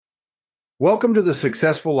Welcome to the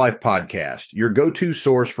Successful Life Podcast, your go-to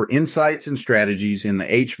source for insights and strategies in the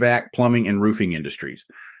HVAC, plumbing, and roofing industries.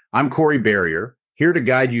 I'm Corey Barrier, here to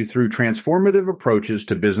guide you through transformative approaches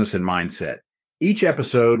to business and mindset. Each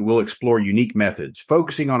episode will explore unique methods,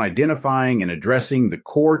 focusing on identifying and addressing the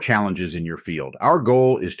core challenges in your field. Our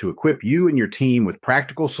goal is to equip you and your team with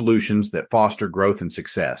practical solutions that foster growth and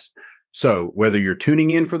success. So, whether you're tuning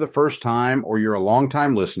in for the first time or you're a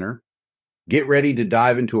longtime listener, get ready to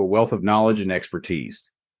dive into a wealth of knowledge and expertise.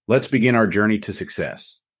 Let's begin our journey to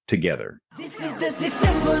success together. This is the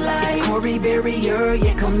successful life. Corey Barrier,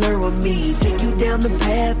 yeah, come learn with me. Take you down the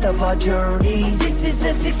path of our journeys. This is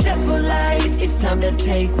the successful life. It's time to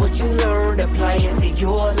take what you learned, apply it to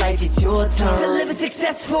your life. It's your turn to live a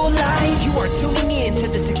successful life. You are tuning in to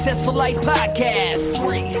the Successful Life Podcast.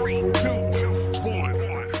 3, 2,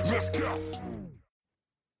 1, let's go.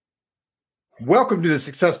 Welcome to the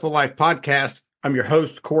Successful Life Podcast. I'm your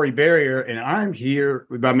host, Corey Barrier, and I'm here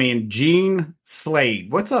with my man, Gene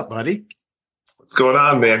Slade. What's up, buddy? What's going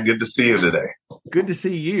on, man? Good to see you today. Good to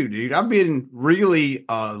see you, dude. I've been really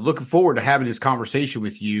looking forward to having this conversation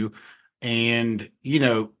with you. And, you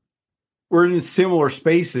know, we're in similar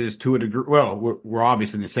spaces to a degree. Well, we're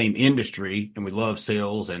obviously in the same industry, and we love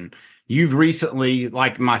sales. And you've recently,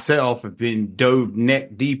 like myself, have been dove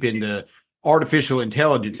neck deep into artificial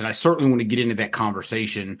intelligence, and I certainly want to get into that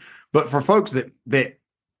conversation. But for folks that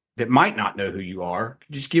might not know who you are,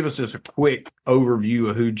 just give us just a quick overview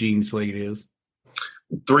of who Gene Slade is.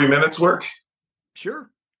 3 minutes work? Sure.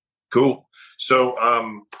 Cool. So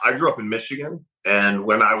I grew up in Michigan, and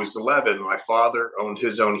when I was 11, my father owned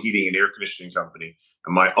his own heating and air conditioning company,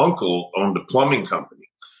 and my uncle owned a plumbing company.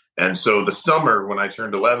 And so the summer when I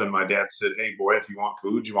turned 11, my dad said, "Hey, boy, if you want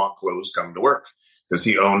food, you want clothes, come to work." Because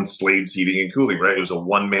he owned Slade's Heating and Cooling, right? It was a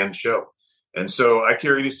one-man show. And so I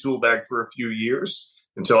carried his tool bag for a few years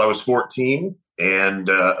until I was 14. And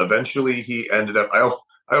eventually he ended up, I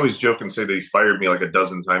always joke and say that he fired me like a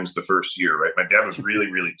dozen times the first year, right? My dad was really,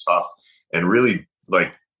 really tough and really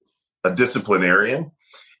like a disciplinarian.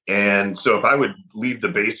 And so if I would leave the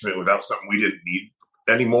basement without something we didn't need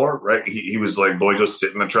anymore, right? He was like, "Boy, go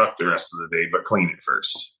sit in the truck the rest of the day, but clean it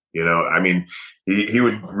first." You know, I mean, he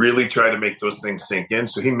would really try to make those things sink in.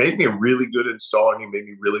 So he made me a really good installer, and he made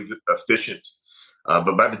me really good, efficient.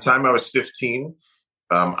 But by the time I was 15,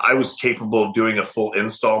 I was capable of doing a full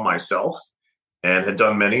install myself and had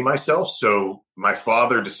done many myself. So my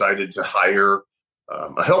father decided to hire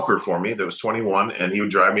a helper for me that was 21, and he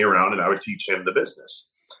would drive me around and I would teach him the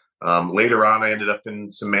business. Later on, I ended up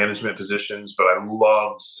in some management positions, but I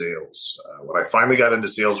loved sales. When I finally got into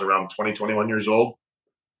sales around 20, 21 years old,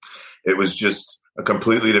 it was just a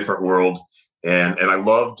completely different world. And I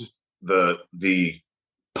loved the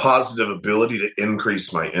positive ability to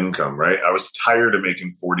increase my income, right? I was tired of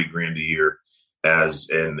making 40 grand a year as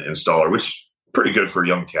an installer, which pretty good for a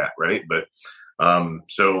young cat, right? But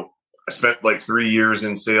so I spent like 3 years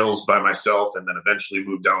in sales by myself, and then eventually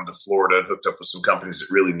moved down to Florida and hooked up with some companies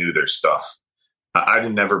that really knew their stuff. I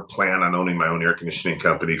didn't ever plan on owning my own air conditioning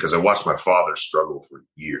company because I watched my father struggle for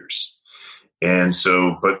years. And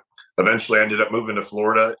so, but eventually I ended up moving to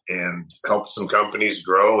Florida and helped some companies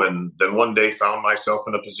grow. And then one day found myself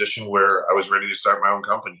in a position where I was ready to start my own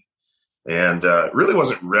company, and really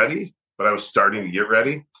wasn't ready, but I was starting to get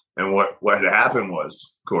ready. And what had happened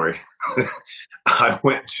was, Corey, I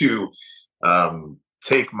went to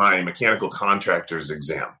take my mechanical contractor's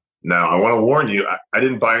exam. Now, I want to warn you, I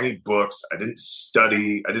didn't buy any books. I didn't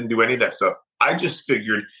study. I didn't do any of that stuff. I just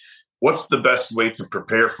figured, what's the best way to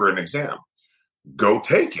prepare for an exam? Go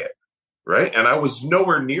take it. Right. And I was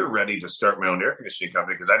nowhere near ready to start my own air conditioning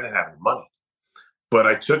company because I didn't have any money. But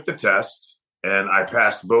I took the test and I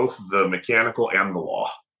passed both the mechanical and the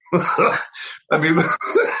law. I mean,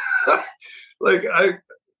 like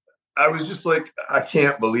I was just like, I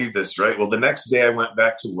can't believe this. Right. Well, the next day I went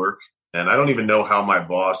back to work, and I don't even know how my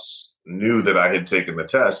boss knew that I had taken the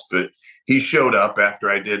test, but he showed up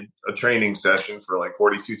after I did a training session for like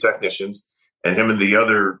 42 technicians, and him and the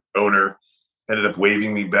other owner ended up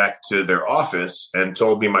waving me back to their office and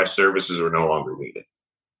told me my services were no longer needed.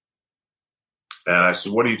 And I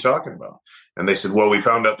said, "What are you talking about?" And they said, "Well, we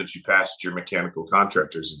found out that you passed your mechanical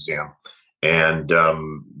contractor's exam, and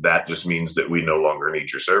that just means that we no longer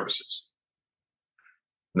need your services."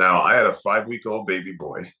 Now, I had a 5-week-old baby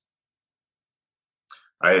boy.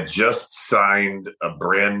 I had just signed a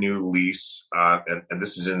brand new lease, and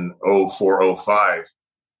this is in 0405.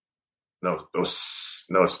 No,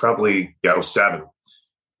 it's probably, 07.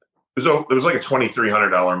 It was like a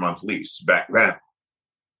 $2,300 a month lease back then.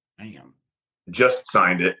 Damn. Just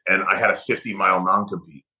signed it, and I had a 50-mile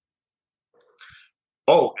non-compete.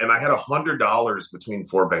 Oh, and I had $100 between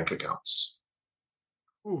 4 bank accounts.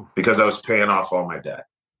 Ooh. Because I was paying off all my debt.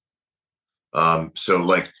 So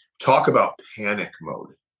like, talk about panic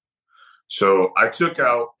mode. So I took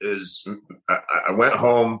out I went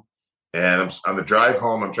home, and on the drive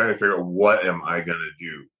home, I'm trying to figure out, what am I going to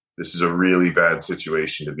do? This is a really bad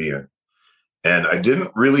situation to be in. And I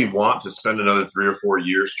didn't really want to spend another 3 or 4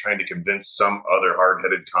 years trying to convince some other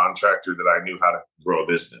hard-headed contractor that I knew how to grow a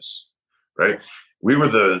business, right? We were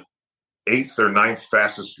the 8th or 9th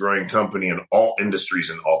fastest growing company in all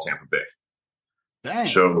industries in all Tampa Bay. Dang.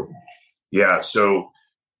 So, yeah. So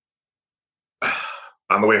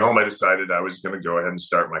on the way home, I decided I was going to go ahead and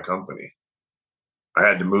start my company. I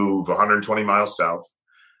had to move 120 miles south.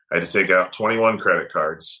 I had to take out 21 credit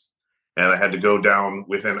cards, and I had to go down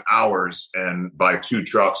within hours and buy 2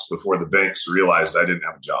 trucks before the banks realized I didn't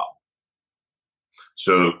have a job.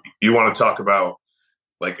 So you want to talk about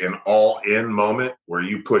like an all-in moment where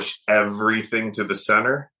you push everything to the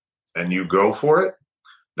center and you go for it?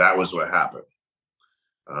 That was what happened.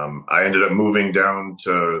 I ended up moving down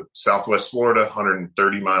to Southwest Florida,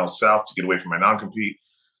 130 miles south, to get away from my non-compete.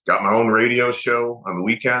 Got my own radio show on the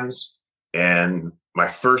weekends, and my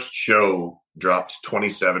first show dropped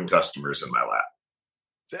 27 customers in my lap.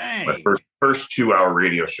 Dang. My first 2-hour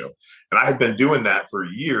radio show. And I had been doing that for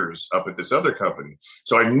years up at this other company.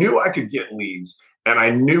 So I knew I could get leads, and I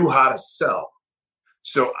knew how to sell.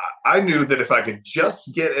 So I knew that if I could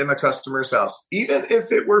just get in a customer's house, even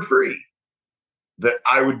if it were free, that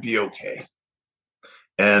I would be okay.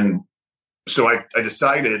 And so I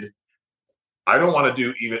decided I don't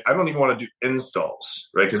even want to do installs,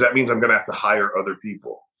 right? Because that means I'm going to have to hire other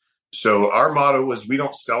people. So our motto was, we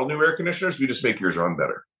don't sell new air conditioners, we just make yours run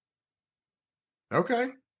better. Okay.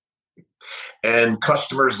 And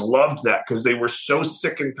customers loved that because they were so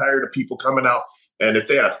sick and tired of people coming out. And if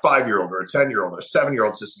they had a 5-year-old or a 10-year-old or a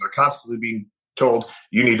 7-year-old system, they're constantly being told,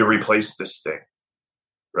 you need to replace this thing.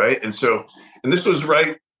 Right. And this was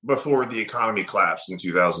right before the economy collapsed in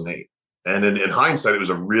 2008. And in hindsight, it was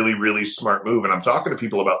a really, really smart move. And I'm talking to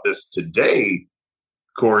people about this today,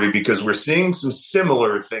 Corey, because we're seeing some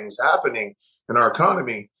similar things happening in our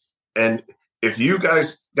economy. And if you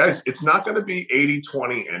guys, it's not going to be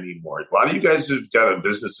 80-20 anymore. A lot of you guys have got a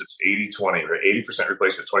business that's 80-20 or 80%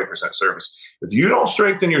 replacement, 20% service. If you don't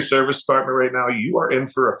strengthen your service department right now, you are in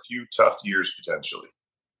for a few tough years potentially.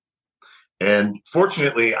 And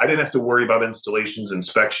fortunately, I didn't have to worry about installations,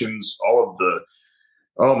 inspections,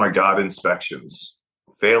 inspections,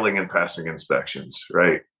 failing and passing inspections,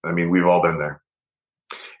 right? I mean, we've all been there.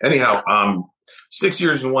 Anyhow, 6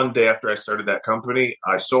 years and 1 day after I started that company,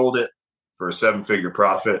 I sold it for a 7-figure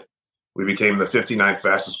profit. We became the 59th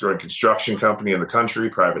fastest growing construction company in the country,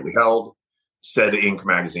 privately held, said Inc.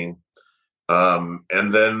 magazine.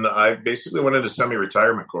 And then I basically went into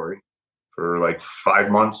semi-retirement, Corey, for like 5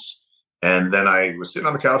 months. And then I was sitting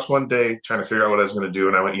on the couch one day trying to figure out what I was going to do.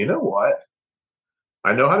 And I went, you know what?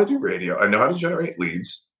 I know how to do radio. I know how to generate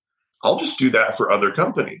leads. I'll just do that for other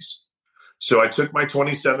companies. So I took my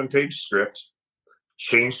 27-page script,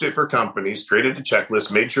 changed it for companies, created a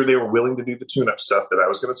checklist, made sure they were willing to do the tune-up stuff that I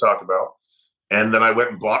was going to talk about. And then I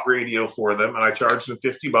went and bought radio for them, and I charged them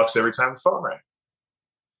 $50 every time the phone rang.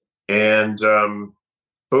 And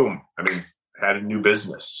boom, had a new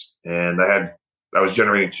business. And I was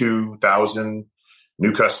generating 2,000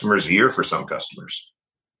 new customers a year for some customers.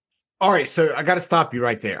 All right, so I got to stop you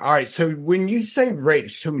right there. All right, so when you say radio,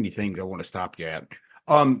 so many things I want to stop you at.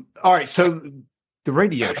 All right, so the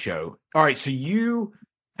radio show. All right, so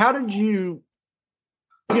how did you?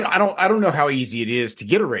 I don't know how easy it is to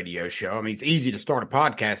get a radio show. I mean, it's easy to start a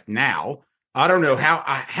podcast now. I don't know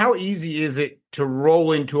how easy is it to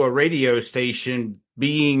roll into a radio station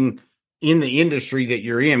being in the industry that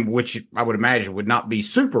you're in, which I would imagine would not be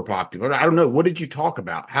super popular. I don't know. What did you talk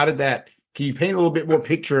about? How did that? Can you paint a little bit more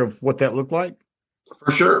picture of what that looked like?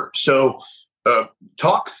 For sure. So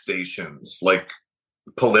talk stations, like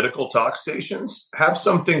political talk stations, have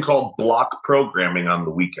something called block programming on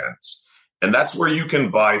the weekends. And that's where you can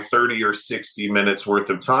buy 30 or 60 minutes worth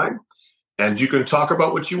of time. And you can talk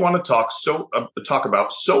about what you want to talk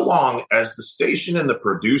about so long as the station and the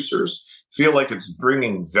producers feel like it's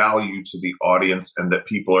bringing value to the audience and that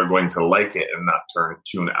people are going to like it and not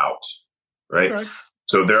tune out, right? Okay.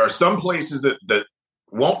 So there are some places that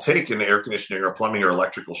won't take an air conditioning or plumbing or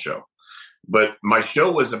electrical show. But my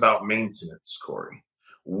show was about maintenance, Corey.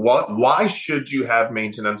 Why should you have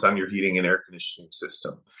maintenance on your heating and air conditioning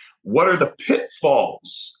system? What are the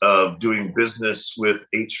pitfalls of doing business with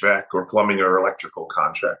HVAC or plumbing or electrical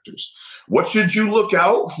contractors? What should you look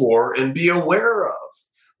out for and be aware of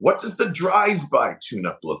What does the drive-by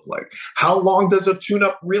tune-up look like? How long does a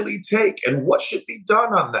tune-up really take? And what should be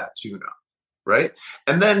done on that tune-up, right?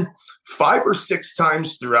 And then 5 or 6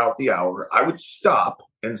 times throughout the hour, I would stop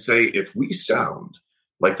and say, if we sound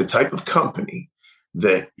like the type of company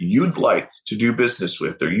that you'd like to do business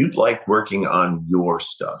with, or you'd like working on your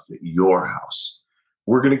stuff at your house,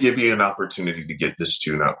 we're going to give you an opportunity to get this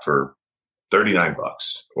tune-up for $39,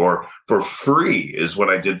 or for free is what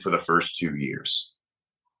I did for the first 2 years.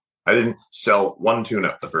 I didn't sell one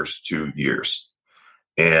tune-up the first 2 years.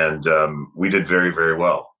 And we did very, very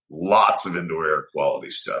well. Lots of indoor air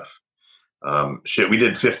quality stuff. We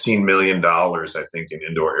did $15 million, I think, in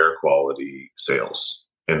indoor air quality sales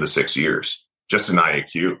in the 6 years, just in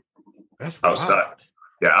IAQ. That's outside. wild.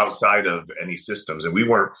 Yeah, outside of any systems. And we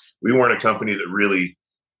weren't a company that really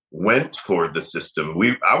went for the system.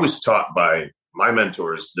 I was taught by my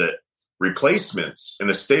mentors that replacements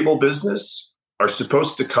in a stable business are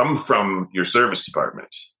supposed to come from your service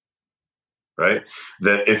department, right?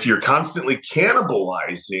 That if you're constantly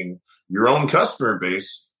cannibalizing your own customer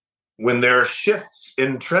base, when there are shifts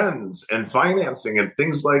in trends and financing and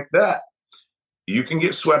things like that, you can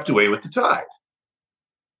get swept away with the tide.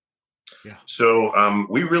 Yeah. So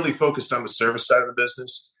we really focused on the service side of the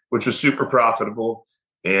business, which was super profitable.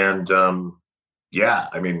 And the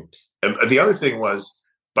other thing was,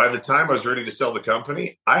 by the time I was ready to sell the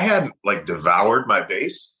company, I hadn't devoured my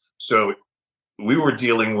base. So we were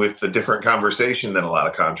dealing with a different conversation than a lot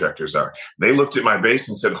of contractors are. They looked at my base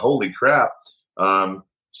and said, holy crap,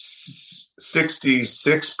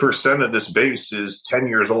 66% of this base is 10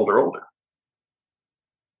 years old or older.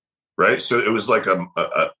 Right. So it was like it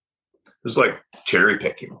was like cherry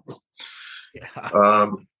picking. Yeah.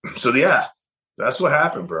 So yeah, that's what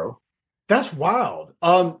happened, bro. That's wild.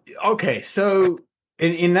 Okay. So,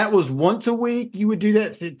 and that was once a week. You would do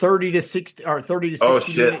that 30 to 60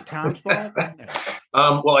 minute time spot.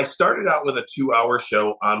 Well, I started out with a 2-hour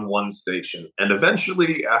show on one station, and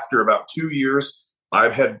eventually, after about 2 years, I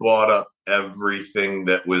had bought up everything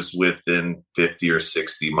that was within 50 or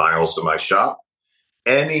 60 miles of my shop.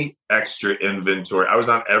 Any extra inventory, I was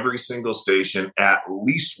on every single station at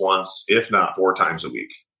least once, if not 4 times a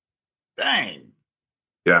week. Dang.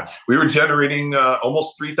 Yeah, we were generating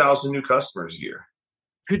almost 3,000 new customers a year.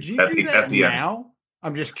 Could you do that now?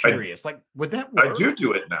 I'm just curious. Would that work? I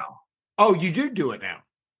do it now. Oh, you do it now?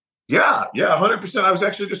 Yeah, 100%. I was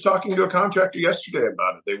actually just talking to a contractor yesterday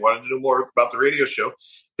about it. They wanted to know more about the radio show.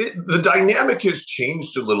 The dynamic has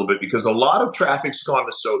changed a little bit because a lot of traffic's gone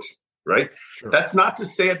to social, right? Sure. That's not to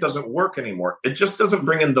say it doesn't work anymore. It just doesn't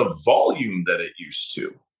bring in the volume that it used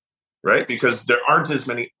to, right? Because there aren't as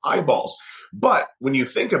many eyeballs. But when you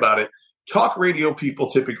think about it, talk radio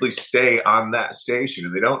people typically stay on that station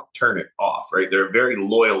and they don't turn it off, right? They're a very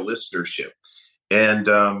loyal listenership. And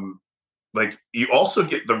you also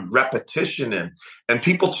get the repetition in, and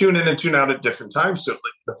people tune in and tune out at different times. So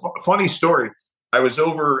the funny story, I was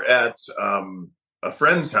over at a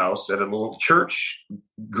friend's house at a little church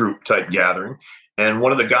group type gathering. And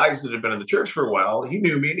one of the guys that had been in the church for a while, he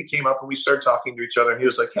knew me and he came up and we started talking to each other. And he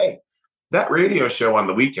was like, hey, that radio show on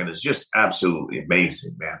the weekend is just absolutely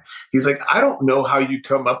amazing, man. He's like, I don't know how you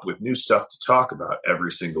come up with new stuff to talk about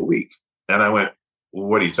every single week. And I went, well,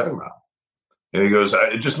 what are you talking about? And he goes,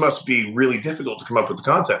 it just must be really difficult to come up with the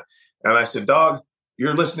content. And I said, dog,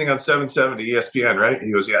 you're listening on 770 ESPN, right?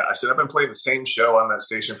 He goes, yeah. I said, I've been playing the same show on that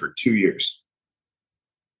station for 2 years.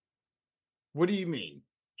 What do you mean?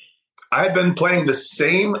 I've been playing the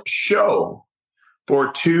same show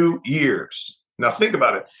for 2 years. Now think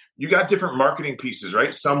about it. You got different marketing pieces,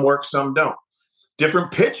 right? Some work, some don't.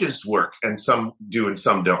 Different pitches work, and some do and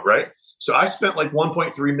some don't, right? So I spent like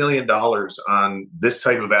 $1.3 million on this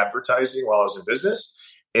type of advertising while I was in business,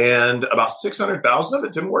 and about 600,000 of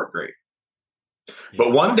it didn't work great. Yeah.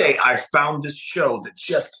 But one day I found this show that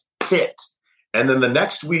just hit. And then the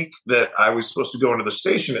next week that I was supposed to go into the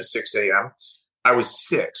station at 6 a.m., I was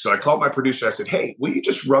sick. So I called my producer. I said, hey, will you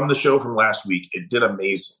just run the show from last week? It did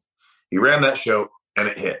amazing. He ran that show and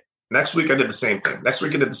it hit. Next week I did the same thing. Next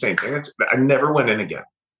week I did the same thing. I never went in again.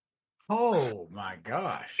 Oh my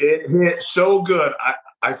gosh. It hit so good.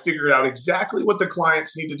 I figured out exactly what the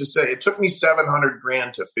clients needed to say. It took me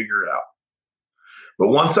 $700,000 to figure it out. But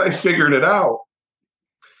once I figured it out,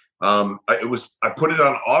 I put it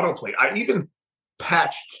on autoplay. I even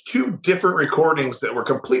patched 2 different recordings that were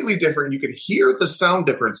completely different. You could hear the sound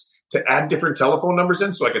difference to add different telephone numbers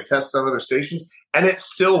in so I could test on other stations, and it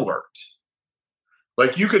still worked.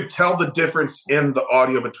 Like you could tell the difference in the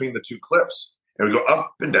audio between the 2 clips. And we go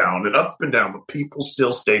up and down, but people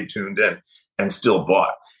still stayed tuned in and still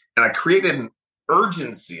bought. And I created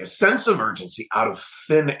urgency, a sense of urgency out of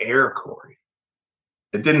thin air, Corey.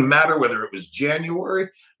 It didn't matter whether it was January,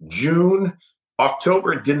 June,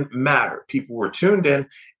 October, it didn't matter. People were tuned in,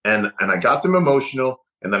 and I got them emotional,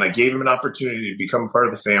 and then I gave them an opportunity to become part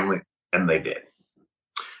of the family, and they did.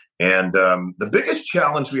 And the biggest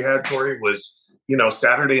challenge we had, Corey, was,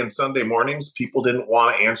 Saturday and Sunday mornings, people didn't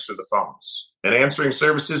want to answer the phones. And answering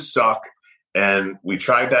services suck, and we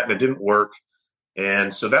tried that, and it didn't work.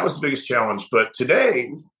 And so that was the biggest challenge. But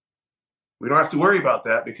today, we don't have to worry about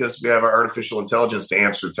that because we have our artificial intelligence to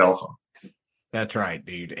answer the telephone. That's right,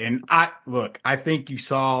 dude. And I think you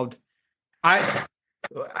solved. I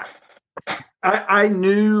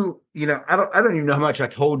knew, I don't even know how much I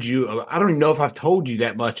told you. I don't even know if I've told you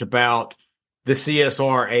that much about the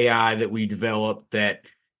CSR AI that we developed that,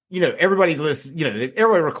 everybody listens,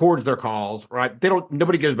 everybody records their calls, right?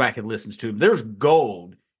 Nobody goes back and listens to them. There's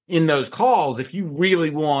gold in those calls if you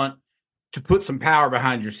really want to put some power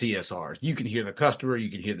behind your CSRs. You can hear the customer,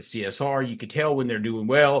 you can hear the CSR, you can tell when they're doing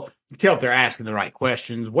well, you can tell if they're asking the right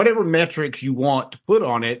questions, whatever metrics you want to put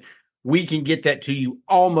on it, we can get that to you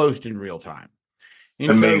almost in real time.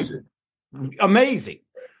 And amazing. Amazing.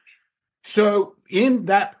 So in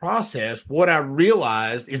that process, what I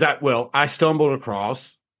realized is that, I stumbled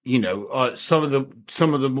across, some of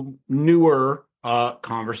the newer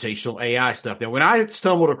conversational AI stuff. Now, when I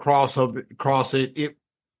stumbled across it, it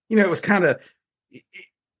was kind of,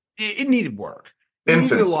 it needed work. It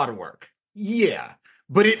needed a lot of work. Yeah.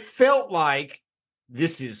 But it felt like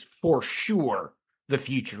this is for sure the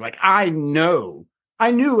future. Like I knew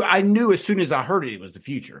as soon as I heard it, it was the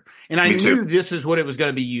future. And I knew this is what it was going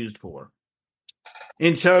to be used for.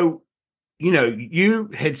 And so, you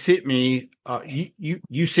had sent me,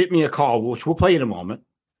 you sent me a call, which we'll play in a moment,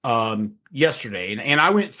 yesterday. And I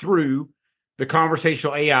went through the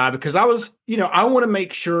conversational AI because I was, I want to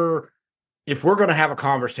make sure if we're going to have a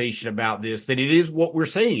conversation about this, that it is what we're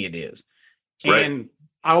saying it is. Right. And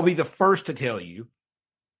I'll be the first to tell you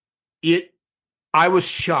I was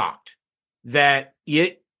shocked that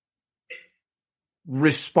it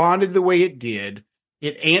responded the way it did.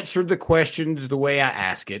 It answered the questions the way I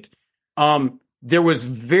asked it. There was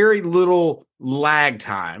very little lag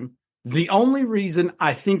time. The only reason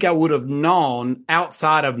I think I would have known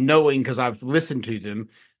outside of knowing, because I've listened to them,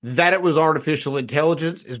 that it was artificial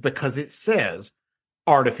intelligence is because it says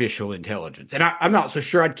artificial intelligence. And I'm not so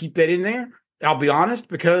sure I'd keep that in there. I'll be honest,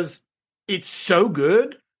 because it's so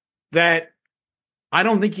good that I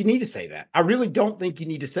don't think you need to say that. I really don't think you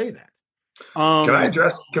need to say that. Can I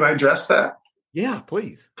address that? Yeah,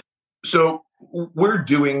 please. So we're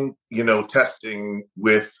doing, testing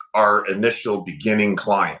with our initial beginning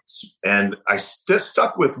clients. And I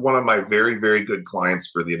stuck with one of my very, very good clients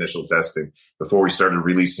for the initial testing before we started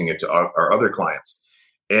releasing it to our other clients.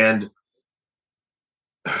 And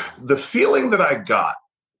the feeling that I got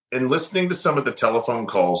in listening to some of the telephone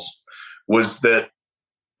calls was that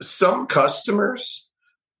some customers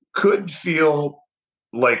could feel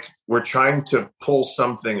like we're trying to pull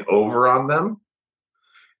something over on them.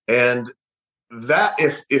 And that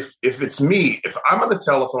if it's me, if I'm on the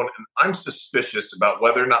telephone and I'm suspicious about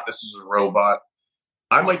whether or not this is a robot,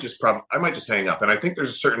 I might just hang up. And I think there's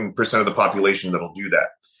a certain percent of the population that'll do that.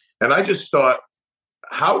 And I just thought,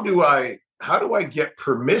 how do I get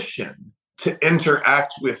permission to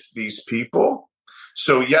interact with these people?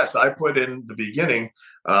 So yes, I put in the beginning,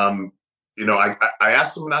 I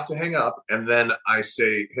asked them not to hang up, and then I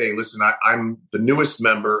say, hey, listen, I'm the newest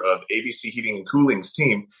member of ABC Heating and Cooling's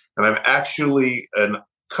team, and I'm actually a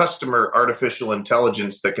customer artificial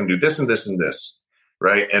intelligence that can do this and this and this,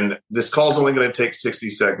 right? And this call's only going to take 60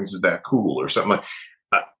 seconds. Is that cool? Or something like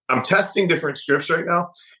I'm testing different scripts right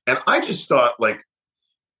now, and I just thought, like,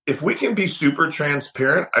 if we can be super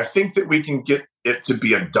transparent, I think that we can get it to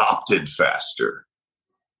be adopted faster.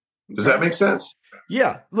 Does that make sense?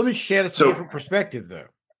 Yeah. Let me share a different perspective, though.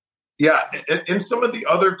 Yeah. In some of the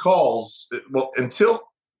other calls, until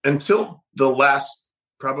the last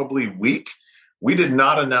probably week, we did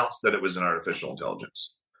not announce that it was an artificial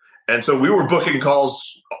intelligence. And so we were booking calls,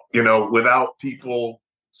 without people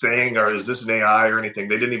saying, or is this an AI or anything?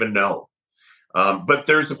 They didn't even know. But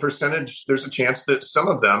there's a chance that some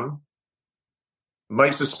of them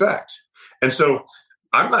might suspect. And so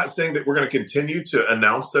I'm not saying that we're going to continue to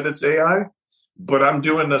announce that it's AI, but I'm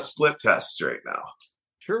doing a split test right now.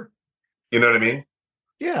 Sure. You know what I mean?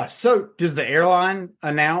 Yeah. So does the airline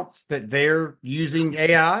announce that they're using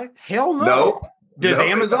AI? Hell no. No. Does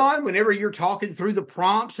Amazon, whenever you're talking through the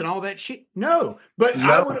prompts and all that shit? No. But no.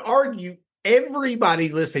 I would argue everybody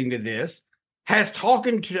listening to this has talked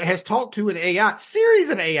to an AI. Siri's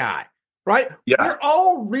an AI. right? Yeah. We're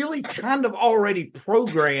all really kind of already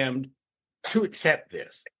programmed to accept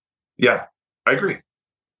this. Yeah, I agree.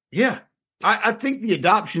 Yeah. I think the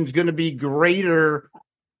adoption is going to be greater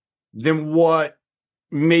than what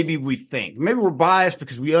maybe we think. Maybe we're biased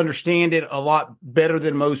because we understand it a lot better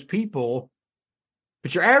than most people.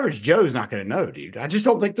 But your average Joe's not going to know, dude. I just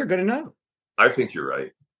don't think they're going to know. I think you're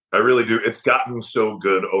right. I really do. It's gotten so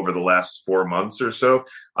good over the last 4 months or so.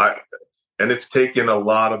 And it's taken a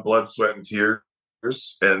lot of blood, sweat, and tears.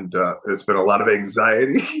 And it's been a lot of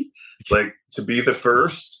anxiety, like to be the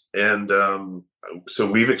first. And so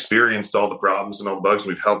we've experienced all the problems and all the bugs.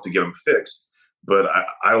 We've helped to get them fixed. But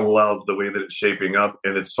I love the way that it's shaping up.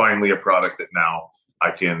 And it's finally a product that now I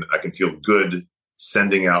can feel good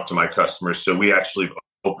sending out to my customers. So we actually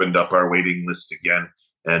opened up our waiting list again.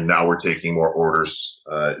 And now we're taking more orders.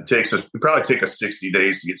 It probably take us 60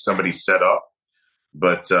 days to get somebody set up.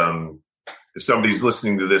 But if somebody's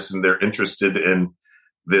listening to this and they're interested in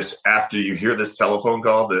this after you hear this telephone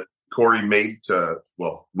call that Corey made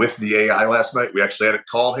with the AI last night, we actually had to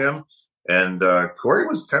call him. And Corey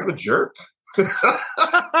was kind of a jerk.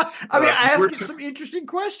 I asked him some interesting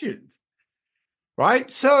questions.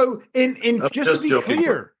 Right? So, and just to be joking.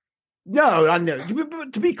 clear, no, I know.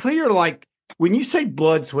 To be clear, like, when you say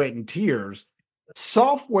blood, sweat, and tears,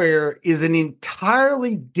 software is an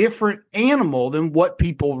entirely different animal than what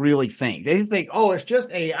people really think. They think, oh, it's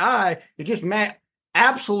just AI. It's just Matt.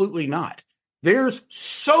 Absolutely not. There's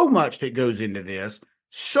so much that goes into this,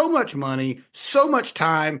 so much money, so much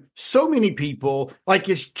time, so many people. Like,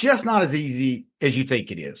 it's just not as easy as you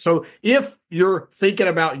think it is. So if you're thinking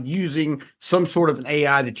about using some sort of an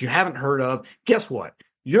AI that you haven't heard of, guess what?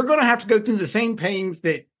 You're going to have to go through the same pains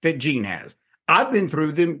that Gene has. I've been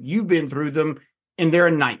through them. You've been through them, and they're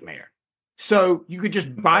a nightmare. So you could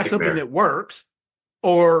just buy something that works,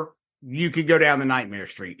 or you could go down the nightmare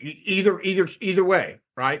street. Either way,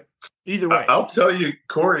 right? Either way. I'll tell you,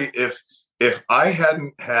 Corey, if I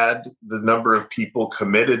hadn't had the number of people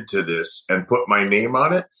committed to this and put my name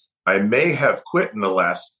on it, I may have quit in the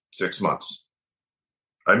last 6 months.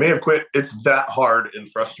 I may have quit. It's that hard and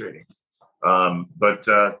frustrating. But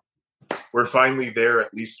we're finally there,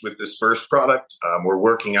 at least with this first product. We're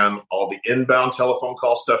working on all the inbound telephone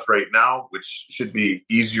call stuff right now, which should be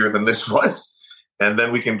easier than this was. And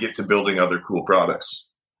then we can get to building other cool products.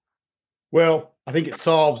 Well, I think it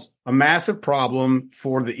solves a massive problem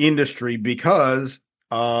for the industry because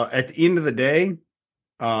at the end of the day,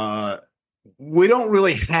 we don't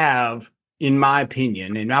really have, in my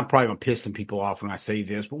opinion, and I'm probably going to piss some people off when I say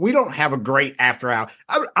this, but we don't have a great after hour.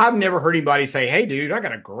 I've never heard anybody say, hey, dude, I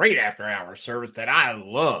got a great after hour service that I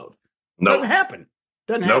love. Nope. Doesn't happen.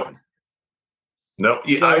 Doesn't happen. No,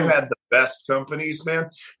 I've had the best companies, man.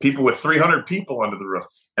 People with 300 people under the roof.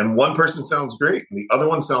 And one person sounds great, and the other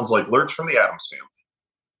one sounds like Lurch from the Addams Family.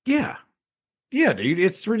 Yeah. Yeah, dude.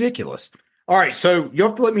 It's ridiculous. All right. So you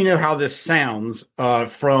have to let me know how this sounds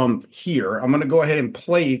from here. I'm going to go ahead and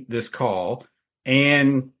play this call.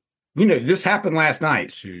 And, this happened last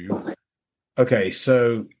night. Okay.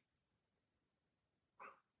 So,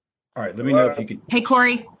 all right. Let me know if you can. Hey,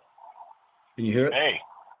 Corey. Can you hear it? Hey.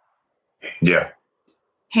 Yeah.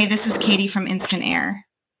 Hey, this is Katie from Instant Air.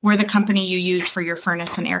 We're the company you use for your furnace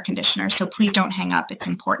and air conditioner, so please don't hang up. It's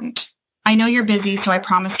important. I know you're busy, so I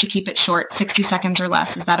promise to keep it short, 60 seconds or less.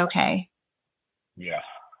 Is that okay? Yeah.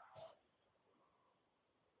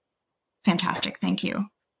 Fantastic. Thank you.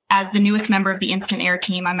 As the newest member of the Instant Air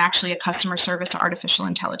team, I'm actually a customer service artificial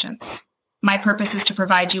intelligence. My purpose is to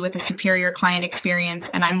provide you with a superior client experience,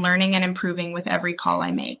 and I'm learning and improving with every call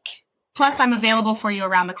I make. Plus, I'm available for you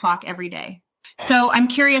around the clock every day. So I'm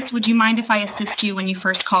curious, would you mind if I assist you when you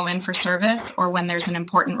first call in for service or when there's an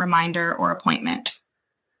important reminder or appointment?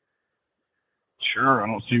 Sure, I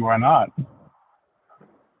don't see why not.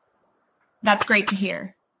 That's great to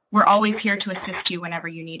hear. We're always here to assist you whenever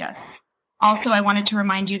you need us. Also, I wanted to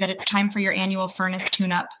remind you that it's time for your annual furnace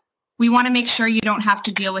tune-up. We want to make sure you don't have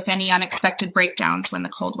to deal with any unexpected breakdowns when the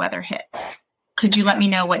cold weather hits. Could you let me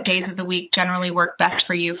know what days of the week generally work best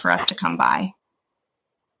for you for us to come by?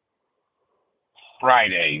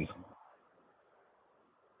 Fridays.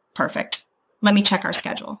 Perfect. Let me check our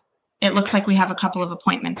schedule. It looks like we have a couple of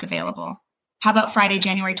appointments available. How about Friday,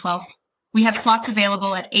 January 12th? We have slots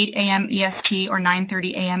available at 8 a.m. EST or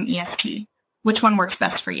 9:30 a.m. EST. Which one works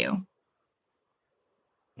best for you?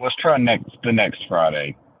 Let's try the next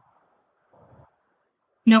Friday.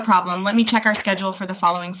 No problem. Let me check our schedule for the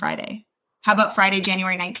following Friday. How about Friday,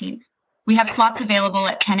 January 19th? We have slots available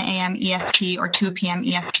at 10 a.m. EST or 2 p.m.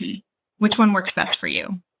 EST. Which one works best for you?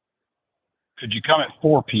 Could you come at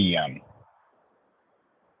 4 p.m.?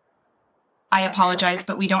 I apologize,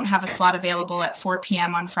 but we don't have a slot available at 4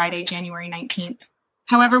 p.m. on Friday, January 19th.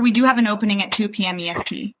 However, we do have an opening at 2 p.m.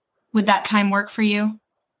 EST. Would that time work for you?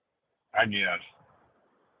 I guess.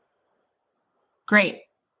 Great.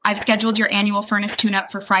 I've scheduled your annual furnace tune-up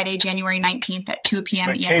for Friday, January 19th at 2 p.m.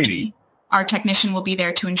 But EST. Katie, our technician will be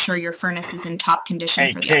there to ensure your furnace is in top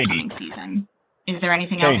condition for the upcoming season. Is there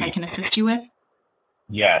anything else I can assist you with?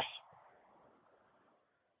 Yes.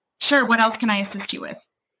 Sure. What else can I assist you with?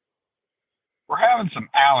 We're having some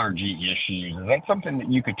allergy issues. Is that something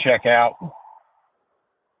that you could check out?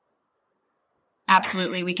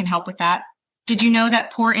 Absolutely. We can help with that. Did you know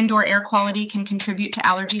that poor indoor air quality can contribute to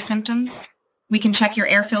allergy symptoms? We can check your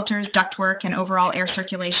air filters, ductwork, and overall air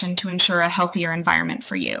circulation to ensure a healthier environment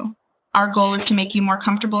for you. Our goal is to make you more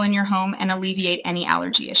comfortable in your home and alleviate any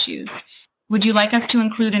allergy issues. Would you like us to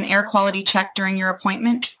include an air quality check during your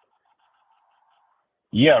appointment?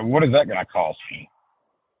 Yeah, what is that going to cost me?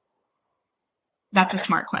 That's a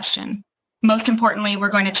smart question. Most importantly,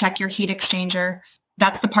 we're going to check your heat exchanger.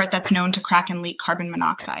 That's the part that's known to crack and leak carbon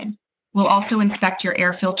monoxide. We'll also inspect your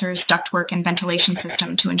air filters, ductwork, and ventilation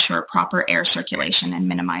system to ensure proper air circulation and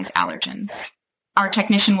minimize allergens. Our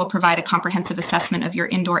technician will provide a comprehensive assessment of your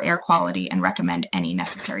indoor air quality and recommend any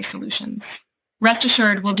necessary solutions. Rest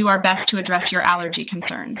assured, we'll do our best to address your allergy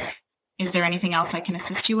concerns. Is there anything else I can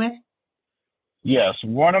assist you with? Yes,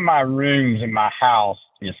 one of my rooms in my house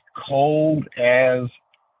is cold as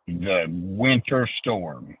the winter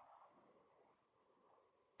storm.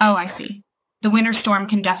 Oh, I see. The winter storm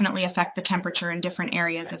can definitely affect the temperature in different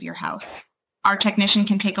areas of your house. Our technician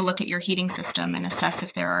can take a look at your heating system and assess if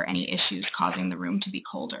there are any issues causing the room to be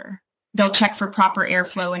colder. They'll check for proper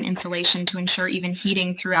airflow and insulation to ensure even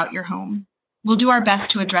heating throughout your home. We'll do our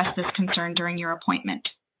best to address this concern during your appointment.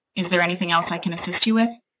 Is there anything else I can assist you with?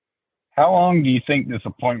 How long do you think this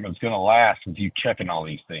appointment's going to last with you checking all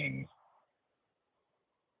these things?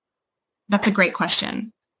 That's a great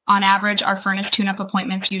question. On average, our furnace tune-up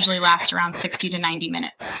appointments usually last around 60 to 90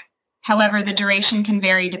 minutes. However, the duration can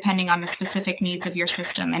vary depending on the specific needs of your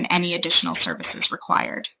system and any additional services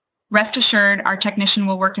required. Rest assured, our technician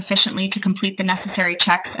will work efficiently to complete the necessary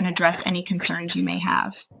checks and address any concerns you may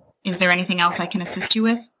have. Is there anything else I can assist you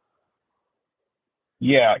with?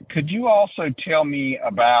 Yeah, could you also tell me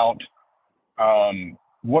about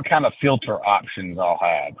what kind of filter options I'll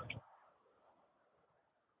have?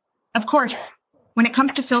 Of course. When it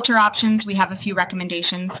comes to filter options, we have a few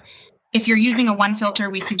recommendations. If you're using a one filter,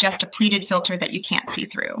 we suggest a pleated filter that you can't see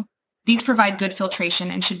through. These provide good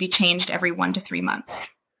filtration and should be changed every 1 to 3 months.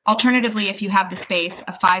 Alternatively, if you have the space,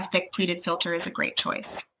 a 5-thick pleated filter is a great choice.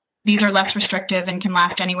 These are less restrictive and can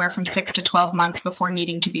last anywhere from 6 to 12 months before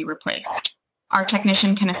needing to be replaced. Our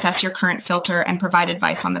technician can assess your current filter and provide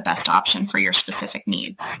advice on the best option for your specific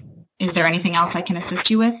needs. Is there anything else I can assist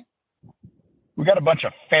you with? We got a bunch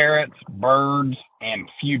of ferrets, birds, and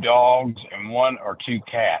a few dogs, and 1 or 2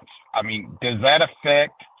 cats. I mean, does that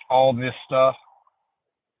affect all this stuff?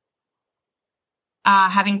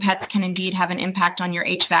 Having pets can indeed have an impact on your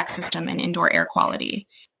HVAC system and indoor air quality.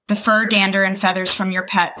 The fur, dander, and feathers from your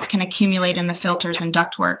pets can accumulate in the filters and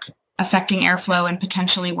ductwork, affecting airflow and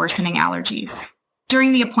potentially worsening allergies.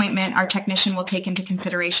 During the appointment, our technician will take into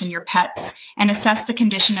consideration your pets and assess the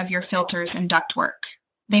condition of your filters and ductwork.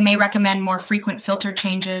 They may recommend more frequent filter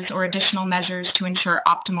changes or additional measures to ensure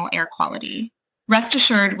optimal air quality. Rest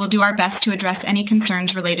assured, we'll do our best to address any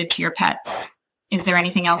concerns related to your pets. Is there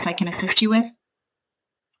anything else I can assist you with?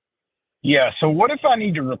 Yeah, so what if I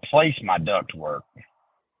need to replace my ductwork?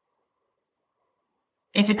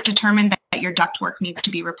 If it's determined that your ductwork needs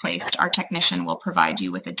to be replaced, our technician will provide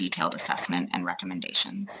you with a detailed assessment and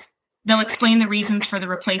recommendations. They'll explain the reasons for the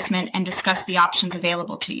replacement and discuss the options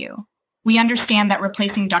available to you. We understand that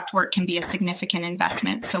replacing ductwork can be a significant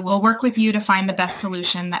investment, so we'll work with you to find the best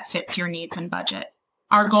solution that fits your needs and budget.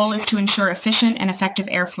 Our goal is to ensure efficient and effective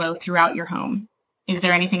airflow throughout your home. Is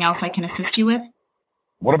there anything else I can assist you with?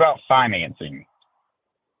 What about financing?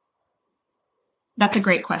 That's a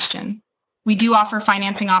great question. We do offer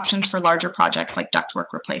financing options for larger projects like ductwork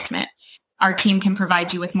replacement. Our team can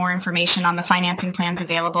provide you with more information on the financing plans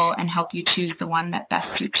available and help you choose the one that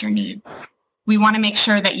best suits your needs. We want to make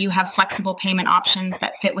sure that you have flexible payment options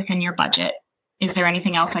that fit within your budget. Is there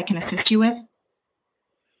anything else I can assist you with?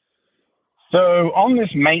 So on this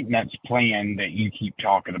maintenance plan that you keep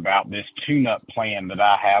talking about, this tune-up plan that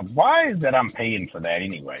I have, why is that I'm paying for that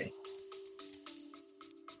anyway?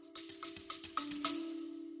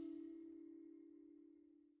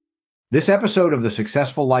 This episode of the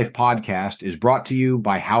Successful Life podcast is brought to you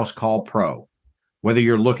by House Call Pro. Whether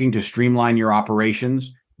you're looking to streamline your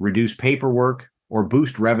operations, reduce paperwork, or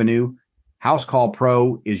boost revenue, House Call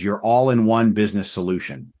Pro is your all-in-one business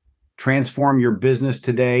solution. Transform your business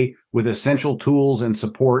today with essential tools and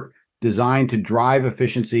support designed to drive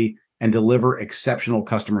efficiency and deliver exceptional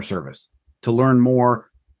customer service. To learn more,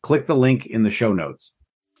 click the link in the show notes.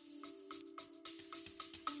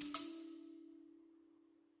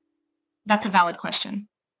 That's a valid question.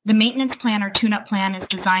 The maintenance plan or tune-up plan is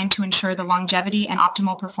designed to ensure the longevity and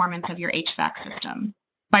optimal performance of your HVAC system.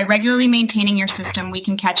 By regularly maintaining your system, we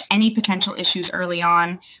can catch any potential issues early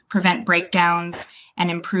on, prevent breakdowns, and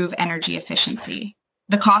improve energy efficiency.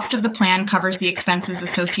 The cost of the plan covers the expenses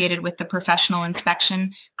associated with the professional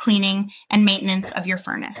inspection, cleaning, and maintenance of your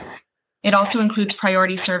furnace. It also includes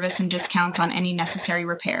priority service and discounts on any necessary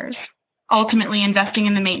repairs. Ultimately, investing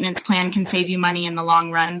in the maintenance plan can save you money in the long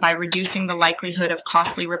run by reducing the likelihood of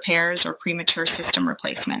costly repairs or premature system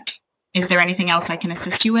replacement. Is there anything else I can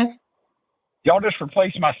assist you with? Y'all just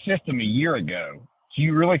replaced my system a year ago. Do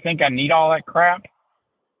you really think I need all that crap?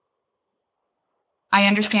 I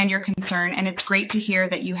understand your concern, and it's great to hear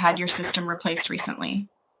that you had your system replaced recently.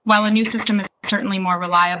 While a new system is certainly more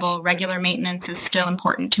reliable, regular maintenance is still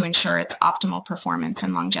important to ensure its optimal performance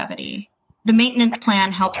and longevity. The maintenance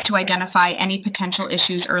plan helps to identify any potential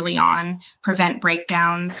issues early on, prevent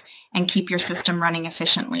breakdowns, and keep your system running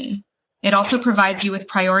efficiently. It also provides you with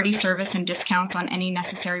priority service and discounts on any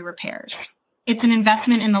necessary repairs. It's an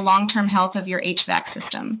investment in the long-term health of your HVAC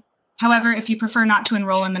system. However, if you prefer not to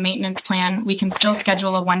enroll in the maintenance plan, we can still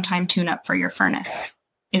schedule a one-time tune-up for your furnace.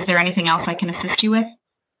 Is there anything else I can assist you with?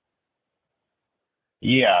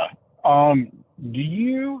 Yeah. Do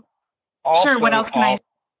you also... Sure, what else can I...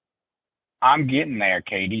 I'm getting there,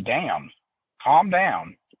 Katie. Damn. Calm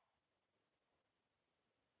down.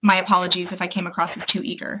 My apologies if I came across as too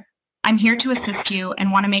eager. I'm here to assist you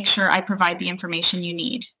and want to make sure I provide the information you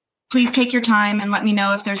need. Please take your time and let me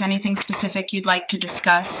know if there's anything specific you'd like to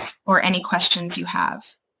discuss or any questions you have.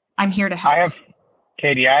 I'm here to help.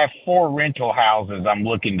 Katie, I have 4 rental houses I'm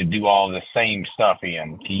looking to do all the same stuff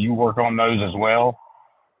in. Do you work on those as well?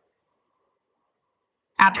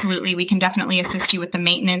 Absolutely. We can definitely assist you with the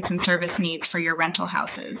maintenance and service needs for your rental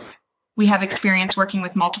houses. We have experience working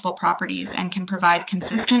with multiple properties and can provide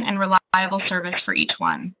consistent and reliable service for each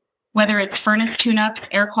one. Whether it's furnace tune-ups,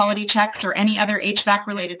 air quality checks, or any other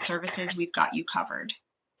HVAC-related services, we've got you covered.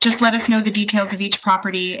 Just let us know the details of each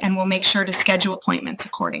property, and we'll make sure to schedule appointments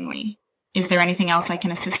accordingly. Is there anything else I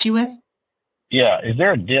can assist you with? Yeah. Is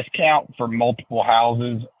there a discount for multiple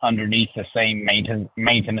houses underneath the same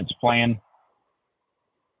maintenance plan?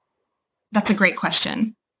 That's a great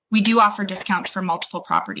question. We do offer discounts for multiple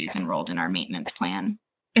properties enrolled in our maintenance plan.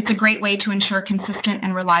 It's a great way to ensure consistent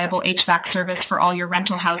and reliable HVAC service for all your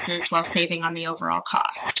rental houses while saving on the overall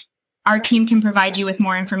cost. Our team can provide you with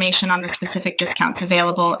more information on the specific discounts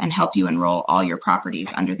available and help you enroll all your properties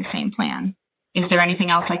under the same plan. Is there anything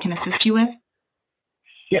else I can assist you with?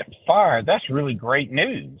 Shit, fire. That's really great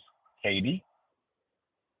news, Katie.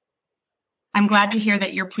 I'm glad to hear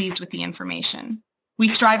that you're pleased with the information.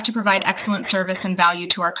 We strive to provide excellent service and value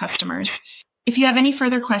to our customers. If you have any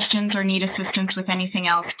further questions or need assistance with anything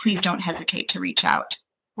else, please don't hesitate to reach out.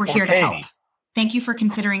 We're here to help. Thank you for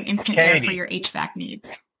considering Instant Air for your HVAC needs.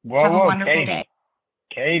 Have a wonderful day.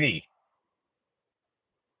 Katie.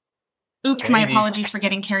 Oops, my apologies for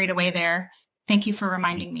getting carried away there. Thank you for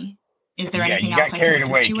reminding me. Is there anything else I can assist you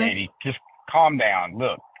with? You got carried away, Katie. Just calm down.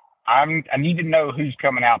 Look, I need to know who's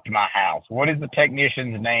coming out to my house. What is the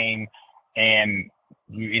technician's name? And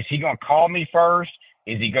is he going to call me first?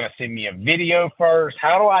 Is he going to send me a video first?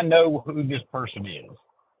 How do I know who this person is?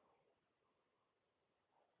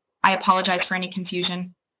 I apologize for any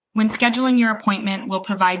confusion. When scheduling your appointment, we'll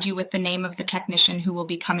provide you with the name of the technician who will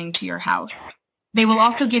be coming to your house. They will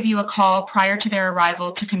also give you a call prior to their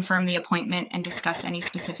arrival to confirm the appointment and discuss any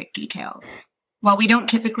specific details. While we don't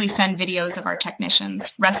typically send videos of our technicians,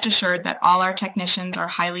 rest assured that all our technicians are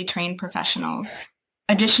highly trained professionals.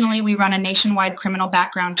 Additionally, we run a nationwide criminal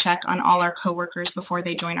background check on all our coworkers before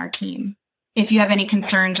they join our team. If you have any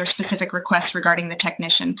concerns or specific requests regarding the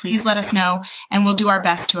technician, please let us know, and we'll do our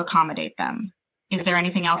best to accommodate them. Is there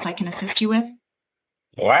anything else I can assist you with?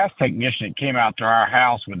 The last technician that came out to our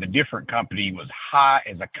house with a different company was high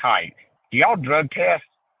as a kite. Do y'all drug test?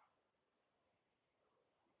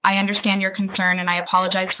 I understand your concern, and I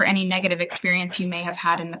apologize for any negative experience you may have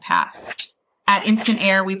had in the past. At Instant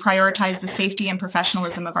Air, we prioritize the safety and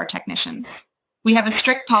professionalism of our technicians. We have a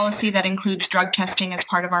strict policy that includes drug testing as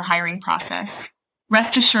part of our hiring process.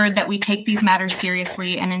 Rest assured that we take these matters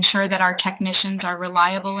seriously and ensure that our technicians are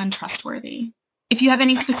reliable and trustworthy. If you have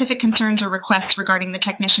any specific concerns or requests regarding the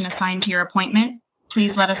technician assigned to your appointment,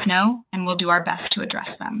 please let us know, and we'll do our best to address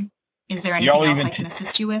them. Is there anything else I can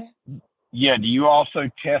assist you with? Yeah, do you also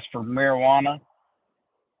test for marijuana?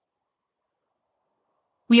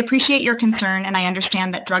 We appreciate your concern, and I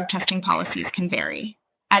understand that drug testing policies can vary.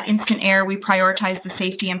 At Instant Air, we prioritize the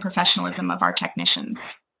safety and professionalism of our technicians.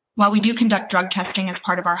 While we do conduct drug testing as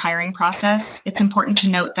part of our hiring process, it's important to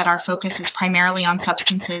note that our focus is primarily on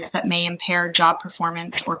substances that may impair job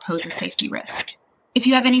performance or pose a safety risk. If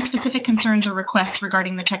you have any specific concerns or requests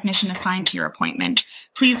regarding the technician assigned to your appointment,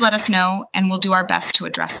 please let us know and we'll do our best to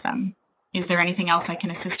address them. Is there anything else I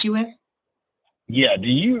can assist you with? Yeah, do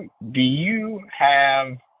you have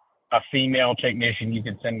a female technician you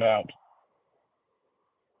can send out?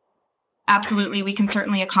 Absolutely, we can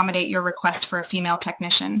certainly accommodate your request for a female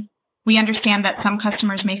technician. We understand that some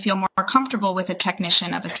customers may feel more comfortable with a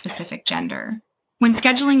technician of a specific gender. When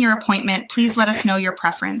scheduling your appointment, please let us know your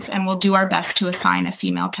preference and we'll do our best to assign a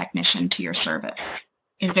female technician to your service.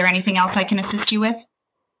 Is there anything else I can assist you with?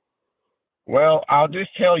 Well, I'll just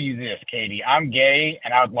tell you this, Katie. I'm gay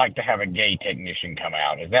and I would like to have a gay technician come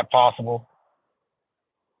out. Is that possible?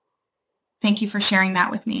 Thank you for sharing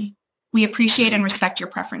that with me. We appreciate and respect your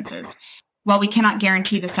preferences. While we cannot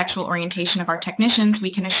guarantee the sexual orientation of our technicians,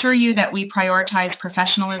 we can assure you that we prioritize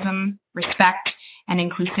professionalism, respect, and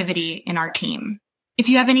inclusivity in our team. If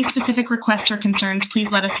you have any specific requests or concerns, please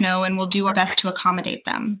let us know and we'll do our best to accommodate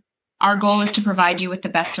them. Our goal is to provide you with the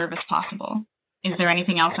best service possible. Is there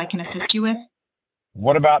anything else I can assist you with?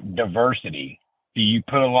 What about diversity? Do you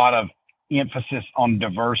put a lot of emphasis on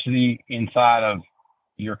diversity inside of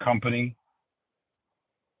your company?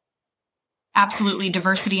 Absolutely,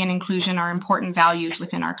 diversity and inclusion are important values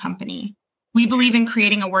within our company. We believe in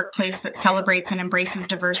creating a workplace that celebrates and embraces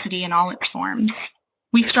diversity in all its forms.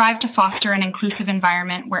 We strive to foster an inclusive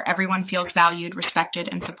environment where everyone feels valued, respected,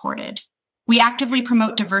 and supported. We actively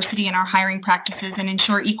promote diversity in our hiring practices and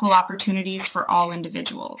ensure equal opportunities for all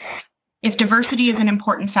individuals. If diversity is an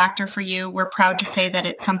important factor for you, we're proud to say that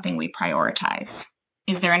it's something we prioritize.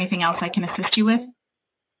 Is there anything else I can assist you with?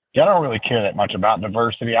 Yeah, I don't really care that much about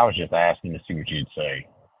diversity. I was just asking to see what you'd say.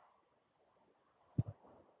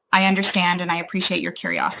 I understand and I appreciate your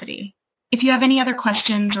curiosity. If you have any other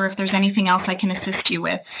questions or if there's anything else I can assist you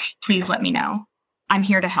with, please let me know. I'm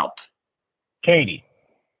here to help. Katie.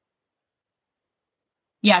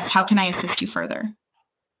 Yes, how can I assist you further?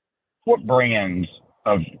 What brands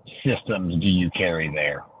of systems do you carry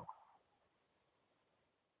there?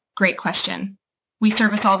 Great question. We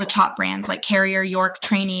service all the top brands like Carrier, York,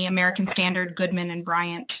 Trainee, American Standard, Goodman, and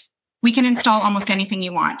Bryant. We can install almost anything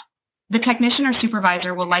you want. The technician or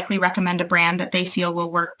supervisor will likely recommend a brand that they feel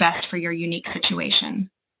will work best for your unique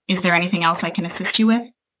situation. Is there anything else I can assist you with?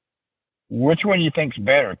 Which one you think's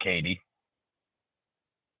better, Katie?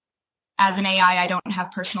 As an AI, I don't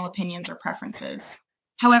have personal opinions or preferences.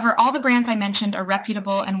 However, all the brands I mentioned are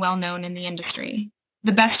reputable and well-known in the industry.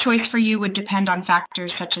 The best choice for you would depend on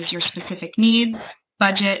factors such as your specific needs,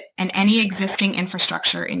 budget, and any existing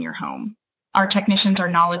infrastructure in your home. Our technicians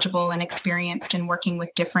are knowledgeable and experienced in working with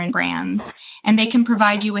different brands, and they can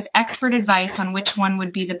provide you with expert advice on which one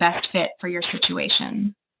would be the best fit for your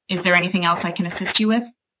situation. Is there anything else I can assist you with?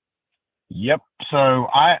 Yep. So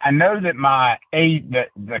I know that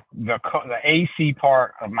the AC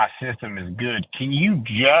part of my system is good. Can you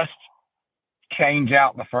just change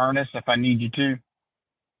out the furnace if I need you to?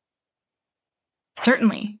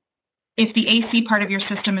 Certainly. If the AC part of your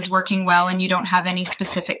system is working well and you don't have any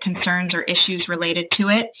specific concerns or issues related to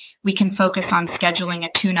it, we can focus on scheduling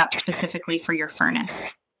a tune-up specifically for your furnace.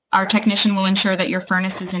 Our technician will ensure that your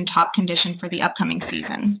furnace is in top condition for the upcoming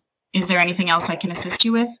season. Is there anything else I can assist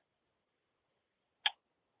you with?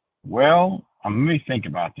 Well, let me think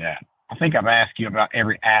about that. I think I've asked you about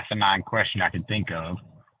every asinine question I could think of.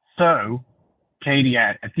 So, Katie,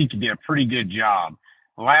 I think you did a pretty good job.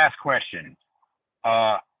 Last question.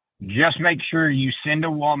 Just make sure you send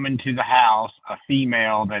a woman to the house, a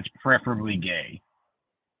female that's preferably gay.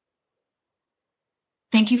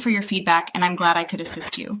 Thank you for your feedback, and I'm glad I could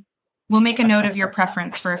assist you. We'll make a note of your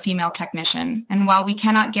preference for a female technician, and while we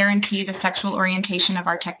cannot guarantee the sexual orientation of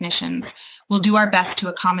our technicians, we'll do our best to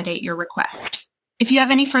accommodate your request. If you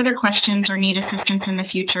have any further questions or need assistance in the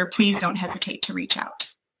future, please don't hesitate to reach out.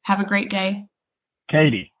 Have a great day.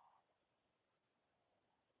 Katie.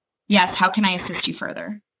 Yes, how can I assist you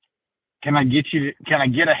further? Can I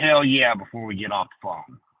get a hell yeah before we get off the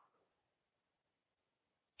phone?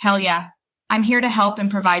 Hell yeah. I'm here to help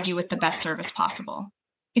and provide you with the best service possible.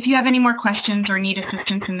 If you have any more questions or need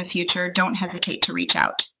assistance in the future, don't hesitate to reach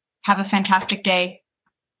out. Have a fantastic day.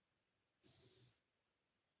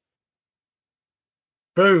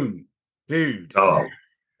 Boom. Dude. Oh,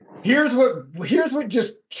 Here's what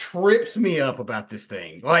just trips me up about this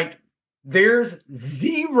thing. Like, there's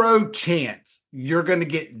zero chance you're going to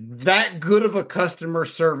get that good of a customer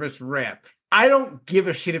service rep. I don't give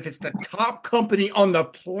a shit if it's the top company on the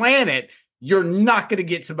planet. You're not going to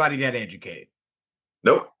get somebody that educated.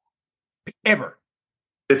 Nope. Ever.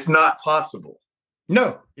 It's not possible.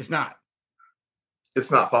 No, it's not.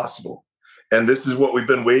 It's not possible. And this is what we've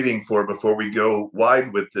been waiting for before we go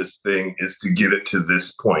wide with this thing, is to get it to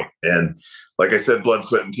this point. And like I said, blood,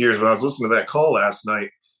 sweat, and tears. When I was listening to that call last night,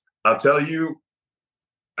 I'll tell you,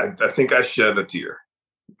 I think I shed a tear.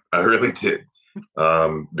 I really did.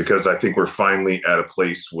 Because I think we're finally at a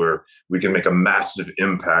place where we can make a massive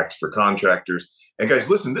impact for contractors. And guys,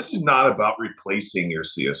 listen, this is not about replacing your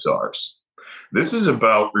CSRs. This is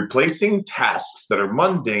about replacing tasks that are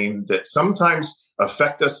mundane, that sometimes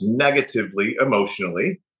affect us negatively,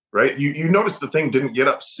 emotionally, right? You notice the thing didn't get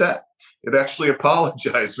upset. It actually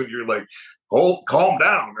apologized when you're like, "Hold, calm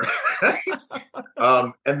down."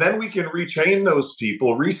 Right? And then we can retrain those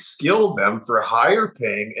people, reskill them for higher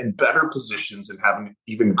paying and better positions, and have an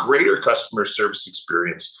even greater customer service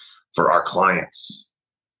experience for our clients.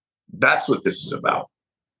 That's what this is about.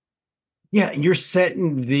 Yeah, you're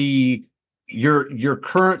setting your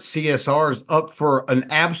current CSRs up for an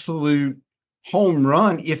absolute home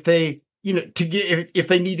run if they, if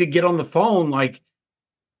they need to get on the phone, like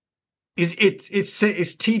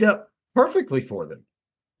it's teed up perfectly for them.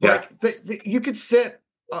 Yeah. Like you could set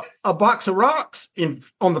a box of rocks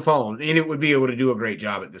on the phone, and it would be able to do a great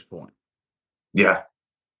job at this point. Yeah.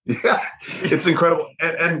 Yeah, it's incredible.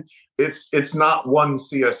 And it's not one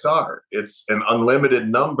CSR. It's an unlimited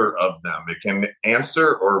number of them. It can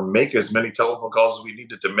answer or make as many telephone calls as we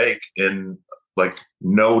needed to make in like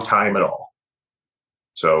no time at all.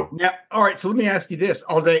 So now, all right. So let me ask you this.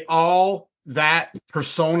 Are they all that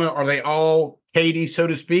persona? Are they all Katie, so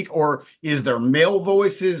to speak? Or is there male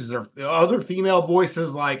voices? Is there other female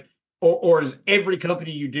voices, or is every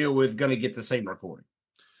company you deal with going to get the same recording?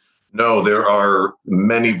 No, there are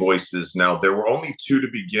many voices now. There were only 2 to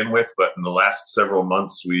begin with, but in the last several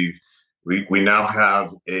months, we now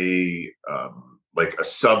have a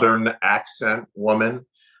Southern accent woman.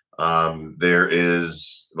 There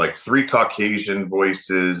is like 3 Caucasian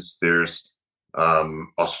voices. There's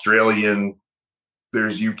Australian.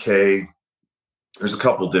 There's UK. There's a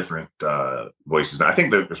couple different voices. And I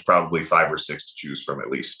think there's probably 5 or 6 to choose from at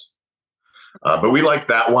least. But we like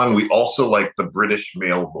that one. We also like the British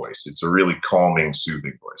male voice. It's a really calming,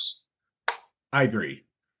 soothing voice. I agree.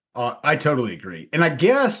 I totally agree. And I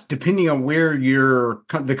guess depending on where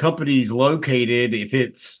the company's located, if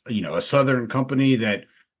it's, a Southern company that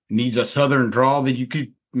needs a Southern drawl, then you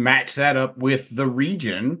could match that up with the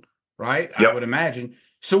region, right? Yep. I would imagine.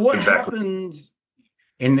 So what happens,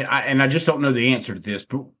 and I just don't know the answer to this,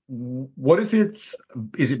 but what if is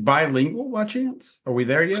it bilingual by chance? Are we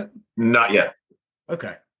there yet? Not yet.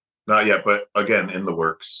 Okay. Not yet, but again, in the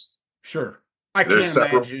works. Sure. There's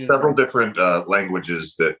several different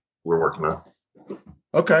languages that we're working on.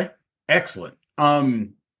 Okay. Excellent.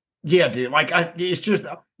 Yeah, dude, it's just,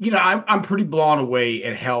 I'm pretty blown away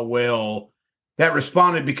at how well that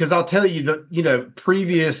responded, because I'll tell you the,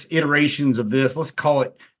 previous iterations of this, let's call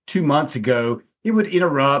it 2 months ago, it would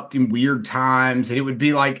interrupt in weird times, and it would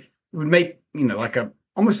be like, it would make, like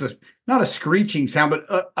not a screeching sound,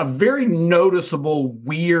 but a very noticeable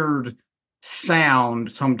weird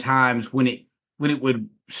sound sometimes when it would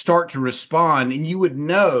start to respond, and you would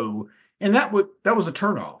know, and that was a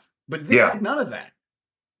turnoff. But this had none of that.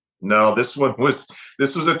 No, this was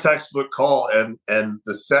a textbook call, and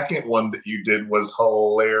the second one that you did was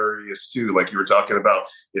hilarious too. Like you were talking about,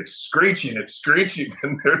 it's screeching, and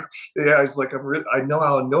it's like I know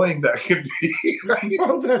how annoying that can be. Right?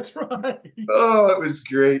 Oh, that's right. Oh, it was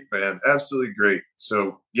great, man, absolutely great.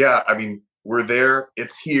 So yeah, I mean, we're there.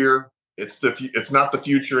 It's here. It's not the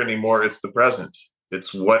future anymore. It's the present.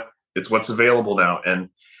 It's what's available now, and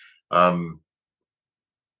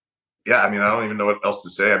yeah, I mean, I don't even know what else to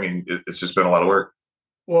say. I mean, it's just been a lot of work.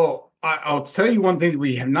 Well, I'll tell you one thing that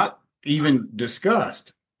we have not even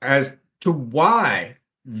discussed as to why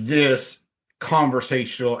this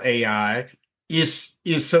conversational AI is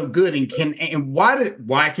so good, and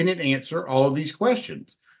why can it answer all of these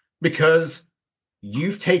questions? Because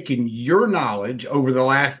you've taken your knowledge over the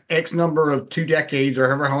last X number of 2 decades or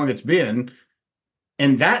however long it's been,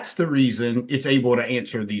 and that's the reason it's able to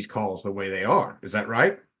answer these calls the way they are. Is that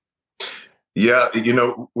right? Yeah,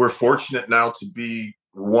 we're fortunate now to be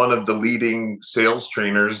one of the leading sales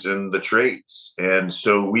trainers in the trades. And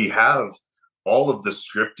so we have all of the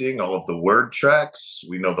scripting, all of the word tracks.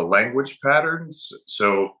 We know the language patterns.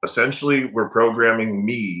 So essentially, we're programming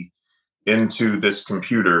me into this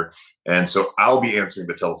computer. And so I'll be answering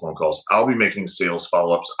the telephone calls. I'll be making sales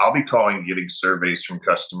follow-ups. I'll be calling, getting surveys from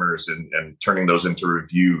customers and turning those into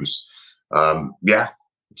reviews.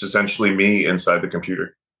 It's essentially me inside the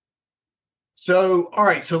computer. So, all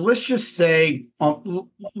right. So let's just say,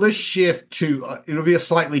 let's shift to, it'll be a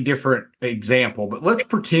slightly different example, but let's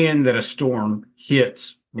pretend that a storm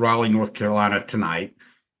hits Raleigh, North Carolina tonight,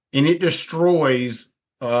 and it destroys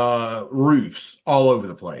roofs all over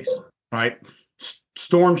the place, right?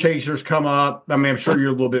 Storm chasers come up. I mean, I'm sure you're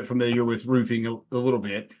a little bit familiar with roofing a little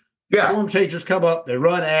bit. Yeah. Storm chasers come up. They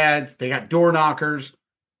run ads. They got door knockers.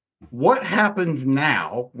 What happens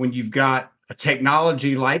now when you've got a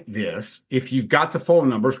technology like this? If you've got the phone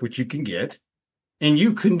numbers, which you can get, and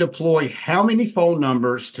you can deploy how many phone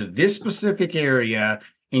numbers to this specific area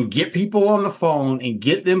and get people on the phone and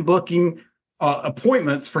get them booking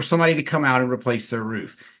appointments for somebody to come out and replace their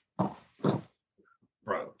roof.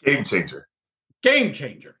 Bro. Game changer. Game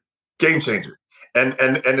changer. Game changer. And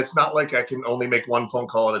it's not like I can only make one phone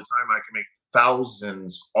call at a time. I can make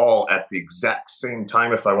thousands all at the exact same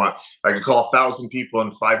time if I want. I can call 1,000 people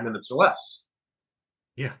in 5 minutes or less.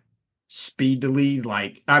 Yeah. Speed to lead,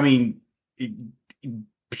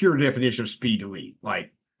 pure definition of speed to lead.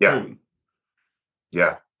 Boom.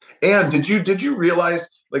 Yeah. And did you realize,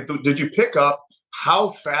 did you pick up how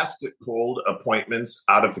fast it pulled appointments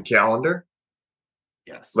out of the calendar?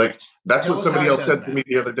 Yes. That's what somebody else said to me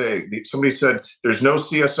the other day. Somebody said, there's no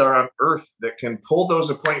CSR on earth that can pull those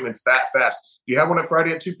appointments that fast. Do you have one at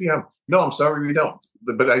Friday at 2 p.m.? No, I'm sorry, we don't.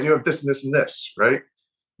 But I do have this and this and this, right?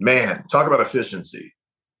 Man, talk about efficiency.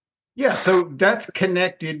 Yeah, so that's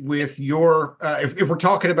connected with your, if we're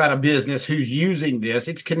talking about a business who's using this,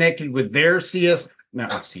 it's connected with their CSR, their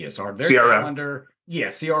CRM. calendar,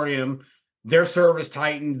 CRM, their Service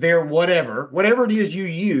Titan, their whatever it is you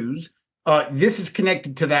use. This is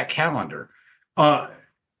connected to that calendar. I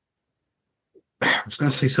was going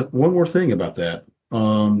to say one more thing about that.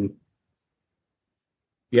 I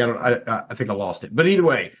think I lost it. But either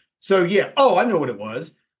way, so I know what it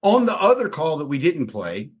was. On the other call that we didn't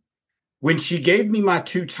play, when she gave me my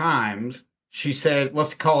 2 times, she said,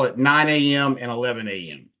 let's call it 9 a.m. and 11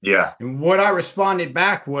 a.m. Yeah. And what I responded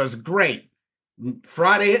back was, great.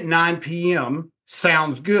 Friday at 9 p.m.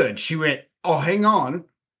 sounds good. She went, oh, hang on.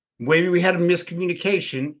 Maybe we had a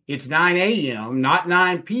miscommunication. It's 9 a.m., not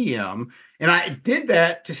 9 p.m. And I did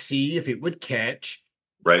that to see if it would catch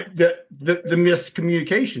the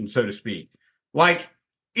miscommunication, so to speak.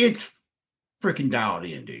 It's freaking dialed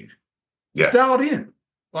in, dude. It's dialed in.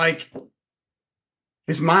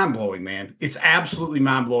 It's mind-blowing, man. It's absolutely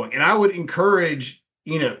mind-blowing. And I would encourage,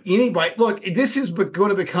 anybody, look, this is going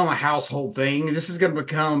to become a household thing. This is going to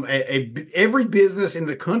become every business in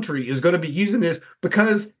the country is going to be using this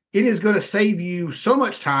because it is going to save you so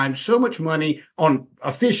much time, so much money on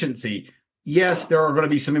efficiency. Yes, there are going to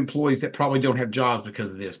be some employees that probably don't have jobs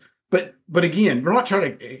because of this. But again, we're not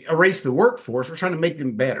trying to erase the workforce. We're trying to make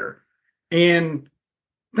them better. And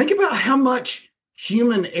think about how much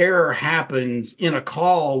human error happens in a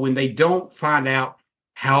call when they don't find out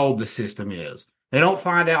how the system is. They don't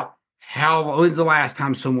find out when's the last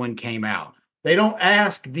time someone came out. They don't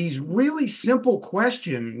ask these really simple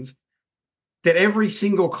questions that every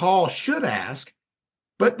single call should ask,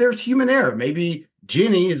 but there's human error. Maybe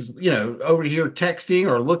Jenny is, over here texting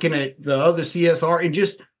or looking at the other CSR and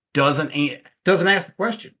just doesn't ask the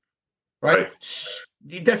question, right?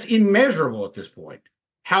 That's immeasurable at this point.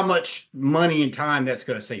 How much money and time that's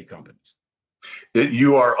going to save companies.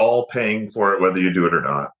 You are all paying for it, whether you do it or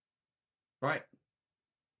not. Right.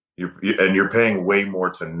 You're paying way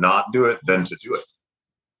more to not do it than to do it.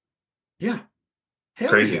 Yeah. Hell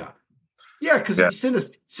crazy. Yeah. Yeah, because if you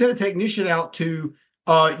send a technician out to,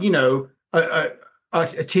 a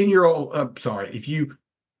 10-year-old, if you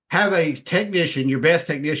have a technician, your best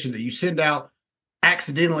technician that you send out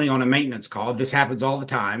accidentally on a maintenance call, this happens all the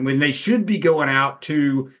time, when they should be going out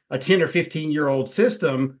to a 10 or 15-year-old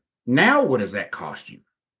system, now what does that cost you?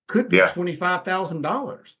 Could be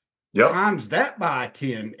 $25,000. Yep. Times that by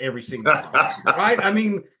 10 every single time, right? I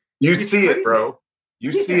mean, you see crazy. It, bro.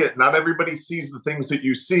 You see it. Not everybody sees the things that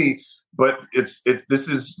you see, but this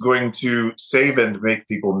is going to save and make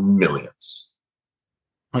people millions.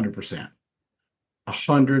 100%.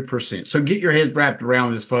 100%. So get your head wrapped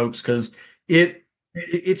around this, folks, because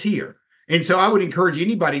it's here. And so I would encourage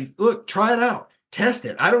anybody, look, try it out, test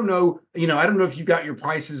it. I don't know if you got your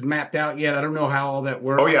prices mapped out yet. I don't know how all that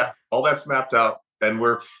works. Oh yeah, all that's mapped out, and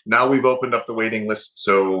we've opened up the waiting list,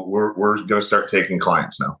 so we're going to start taking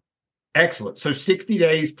clients now. Excellent. So 60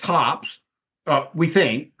 days tops, we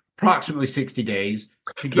think, approximately 60 days.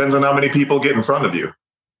 Depends on how many people get in front of you.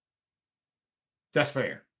 That's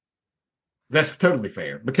fair. That's totally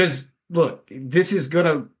fair because look, this is going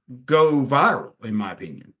to go viral, in my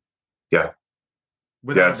opinion. Yeah.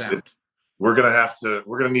 Without doubt. We're going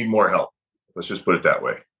to need more help. Let's just put it that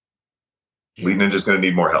way. Yeah. Lead Ninja's going to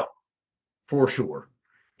need more help. For sure.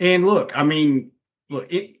 And look, I mean,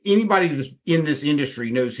 anybody that's in this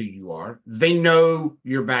industry knows who you are. They know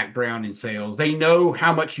your background in sales. They know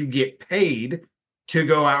how much you get paid to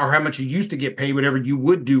go out, or how much you used to get paid, whatever you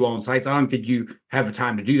would do on sites. I don't think you have the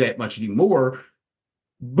time to do that much anymore,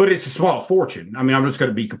 but it's a small fortune. I mean, I'm just going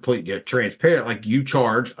to be completely transparent. Like, you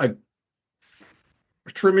charge a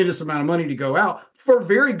tremendous amount of money to go out for a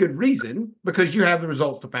very good reason, because you have the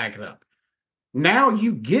results to back it up. Now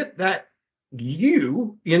you get that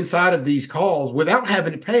inside of these calls without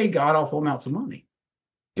having to pay god awful amounts of money.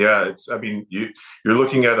 Yeah, you're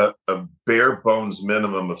looking at a bare bones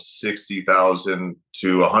minimum of 60,000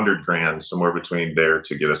 to 100 grand, somewhere between there,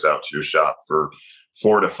 to get us out to your shop for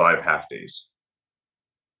 4 to 5 half days.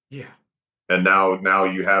 Yeah. And now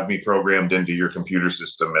you have me programmed into your computer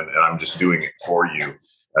system, and I'm just doing it for you,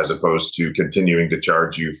 as opposed to continuing to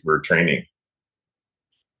charge you for training.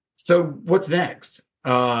 So what's next?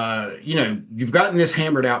 You've gotten this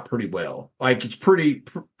hammered out pretty well. Like, it's pretty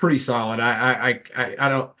solid. I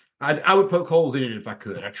would poke holes in it if I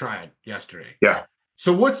could. I tried yesterday. Yeah.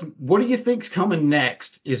 So what do you think's coming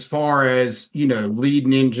next as far as, Lead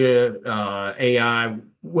Ninja, AI?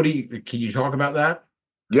 Can you talk about that?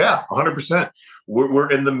 Yeah, 100%. We're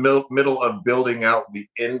in the middle of building out the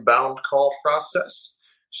inbound call process.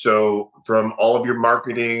 So from all of your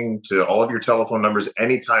marketing to all of your telephone numbers,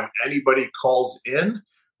 anytime anybody calls in,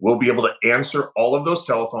 we'll be able to answer all of those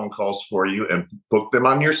telephone calls for you and book them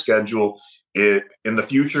on your schedule. In the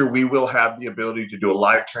future, we will have the ability to do a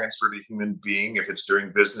live transfer to a human being if it's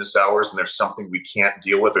during business hours and there's something we can't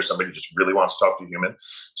deal with, or somebody just really wants to talk to a human.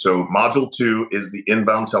 So module 2 is the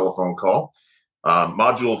inbound telephone call.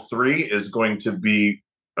 Module 3 is going to be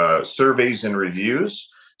surveys and reviews.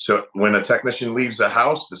 So when a technician leaves the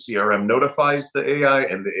house, the CRM notifies the AI,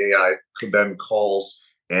 and the AI then calls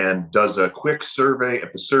and does a quick survey.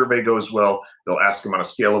 If the survey goes well, they'll ask them on a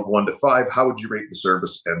scale of 1 to 5, how would you rate the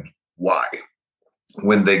service and why?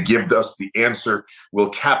 When they give us the answer, we'll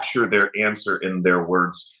capture their answer in their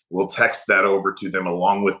words. We'll text that over to them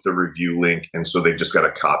along with the review link. And so they just got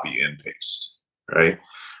to copy and paste, right?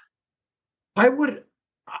 I would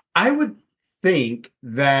think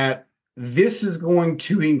that this is going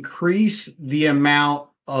to increase the amount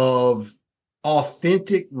of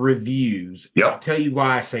authentic reviews. Yep. I'll tell you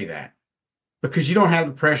why I say that. Because you don't have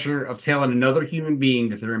the pressure of telling another human being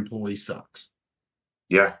that their employee sucks.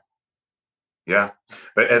 Yeah. Yeah.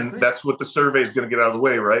 And that's what the survey is going to get out of the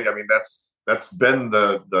way, right? I mean, that's been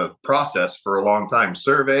the process for a long time.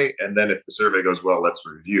 Survey, and then if the survey goes well, let's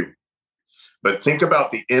review. But think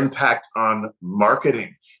about the impact on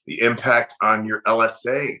marketing, the impact on your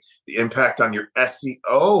LSA, the impact on your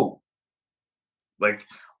SEO. Like,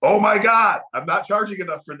 oh my God, I'm not charging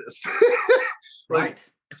enough for this. Right.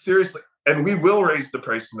 Seriously. And we will raise the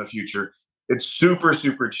price in the future. It's super,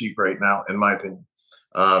 super cheap right now, in my opinion.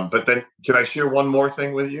 But then can I share one more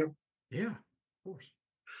thing with you? Yeah, of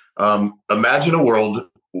course. Imagine a world,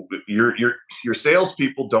 your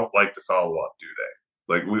salespeople don't like to follow up, do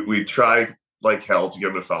they? Like, we try like hell to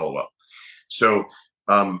get them to follow up. So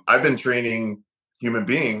I've been training human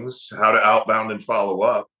beings how to outbound and follow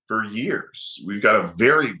up for years. We've got a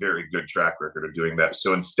very, very good track record of doing that.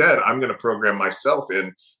 So instead, I'm going to program myself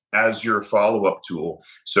in as your follow-up tool.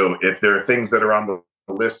 So if there are things that are on the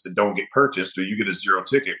list that don't get purchased, or you get a 0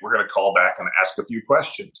 ticket, we're going to call back and ask a few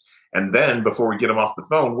questions. And then before we get them off the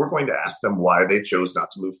phone, we're going to ask them why they chose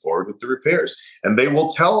not to move forward with the repairs. And they will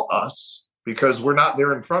tell us, because we're not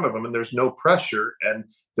there in front of them and there's no pressure and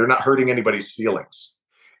they're not hurting anybody's feelings.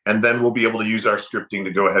 And then we'll be able to use our scripting to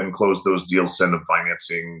go ahead and close those deals, send them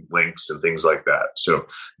financing links and things like that. So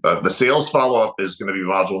the sales follow-up is going to be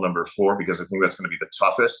module number 4, because I think that's going to be the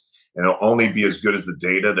toughest, and it'll only be as good as the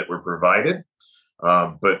data that we're provided.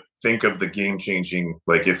 But think of the game-changing,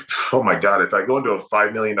 like, oh my God, if I go into a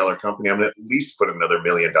 $5 million company, I'm going to at least put another $1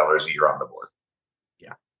 million a year on the board.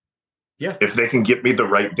 Yeah. Yeah. If they can get me the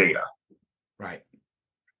right data. Right.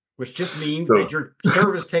 Which just means that your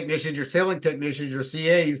service technicians, your selling technicians, your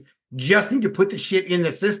CAs just need to put the shit in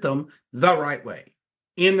the system the right way,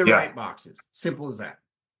 in the right boxes. Simple as that.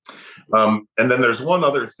 And then there's one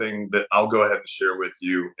other thing that I'll go ahead and share with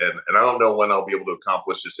you. And I don't know when I'll be able to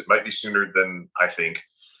accomplish this. It might be sooner than I think.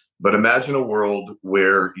 But imagine a world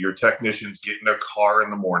where your technicians get in their car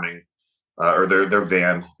in the morning, or their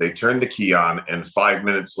van, they turn the key on, and 5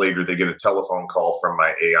 minutes later, they get a telephone call from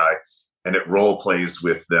my AI. and it role plays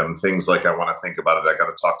with them. Things like, I want to think about it. I got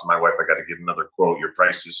to talk to my wife. I got to get another quote. Your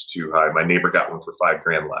price is too high. My neighbor got one for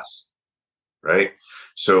 $5,000 less. Right.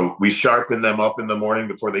 So we sharpen them up in the morning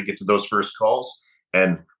before they get to those first calls,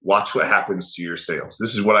 and watch what happens to your sales.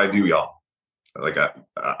 This is what I do, y'all. Like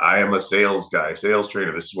I am a sales guy, sales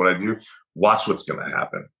trainer. This is what I do. Watch what's going to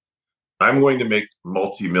happen. I'm going to make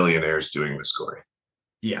multimillionaires doing this, Corey.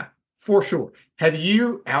 Yeah, for sure. Have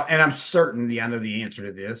you, and I'm certain I know the answer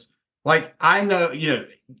to this. Like, I know,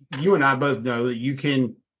 you and I both know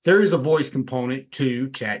that there is a voice component to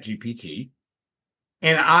ChatGPT.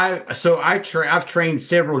 And I've trained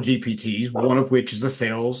several GPTs, one of which is a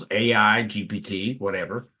sales AI GPT,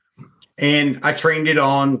 whatever. And I trained it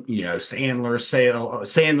on, Sandler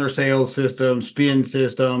sales system, spin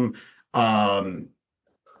system,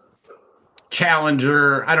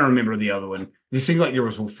 Challenger. I don't remember the other one. It seemed like there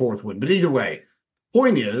was a fourth one, but either way,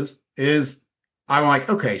 point is I'm like,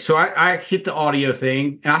 okay, so I hit the audio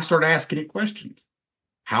thing and I start asking it questions.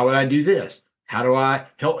 How would I do this? How do I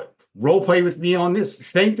help it? Role play with me on this?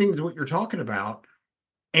 Same thing as what you're talking about.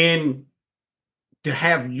 And to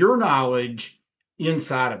have your knowledge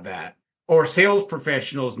inside of that, or sales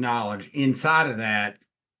professionals' knowledge inside of that,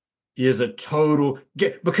 is a total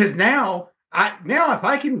because now if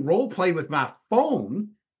I can role play with my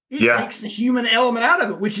phone, it takes the human element out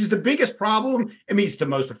of it, which is the biggest problem. I mean, it's the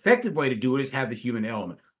most effective way to do it is have the human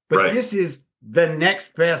element. But This is the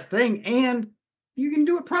next best thing, and you can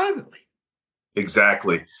do it privately.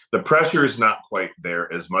 Exactly. The pressure is not quite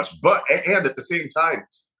there as much, and at the same time,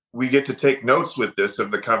 we get to take notes with this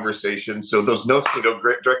of the conversation. So those notes can go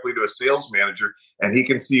directly to a sales manager, and he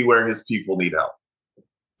can see where his people need help.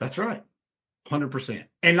 That's right. 100%.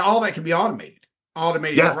 And all that can be automated.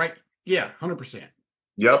 Right? Yeah, 100%.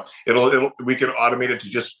 Yep. We can automate it to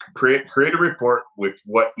just create a report with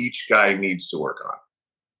what each guy needs to work on.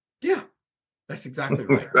 Yeah, that's exactly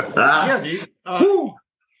right. Yeah, dude.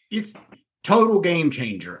 It's total game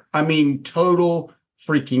changer. I mean, total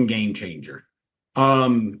freaking game changer.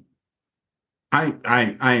 I'm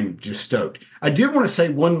just stoked. I did want to say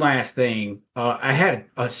one last thing. I had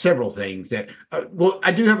several things that,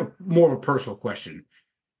 I do have more of a personal question.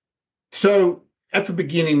 So at the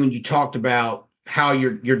beginning, when you talked about how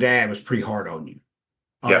your dad was pretty hard on you,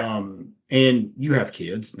 and you have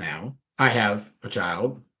kids now, I have a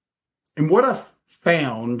child, and what I've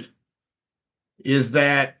found is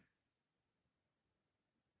that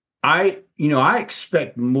I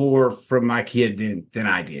expect more from my kid than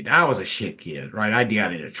I did. I was a shit kid, right? I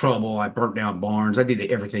got into trouble. I burnt down barns. I did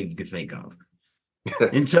everything you could think of.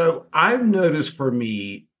 And so I've noticed for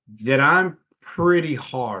me that I'm pretty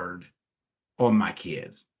hard on my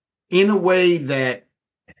kids in a way that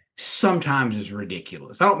sometimes is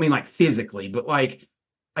ridiculous. I don't mean like physically, but like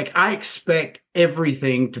I expect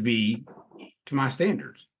everything to be to my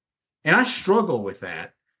standards. And I struggle with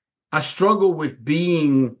that. I struggle with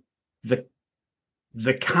being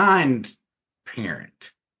the kind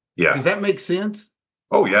parent. Yeah. Does that make sense?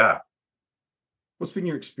 Oh, yeah. What's been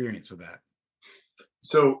your experience with that?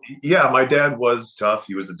 So, yeah, my dad was tough.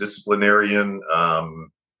 He was a disciplinarian.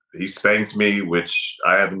 He spanked me, which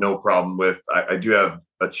I have no problem with. I do have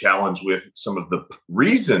a challenge with some of the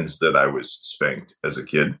reasons that I was spanked as a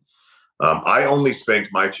kid. I only spank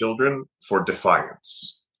my children for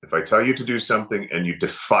defiance. If I tell you to do something and you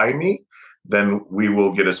defy me, then we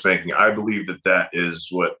will get a spanking. I believe that is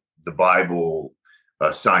what the Bible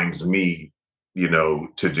assigns me, to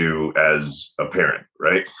do as a parent,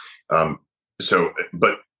 right?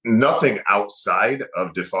 But nothing outside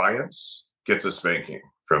of defiance gets a spanking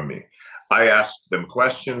from me. I ask them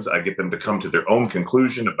questions. I get them to come to their own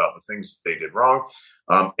conclusion about the things they did wrong.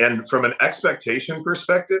 And from an expectation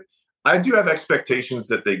perspective, I do have expectations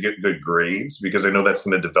that they get good grades because I know that's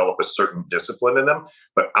going to develop a certain discipline in them.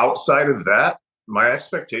 But outside of that, my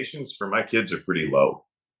expectations for my kids are pretty low.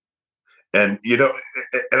 And,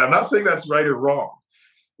 and I'm not saying that's right or wrong.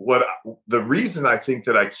 The reason I think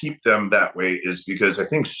that I keep them that way is because I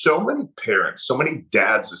think so many parents, so many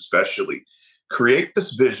dads especially, create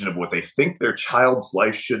this vision of what they think their child's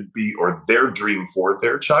life should be or their dream for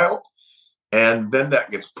their child. And then that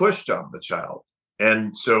gets pushed on the child.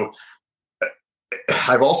 And so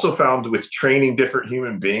I've also found with training different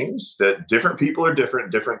human beings that different people are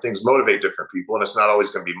different things motivate different people, and it's not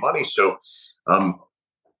always going to be money. So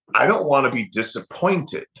I don't want to be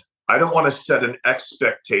disappointed. I don't want to set an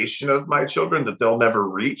expectation of my children that they'll never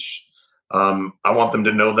reach. I want them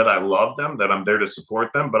to know that I love them, that I'm there to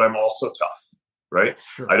support them, but I'm also tough, right?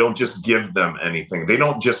 Sure. I don't just give them anything. They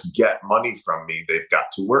don't just get money from me. They've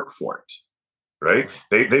got to work for it. Right.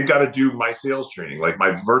 They've got to do my sales training, like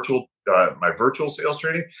my virtual my virtual sales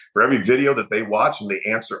training, for every video that they watch and they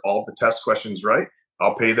answer all the test questions right,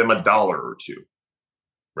 I'll pay them $1 or $2.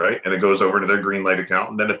 Right. And it goes over to their Greenlight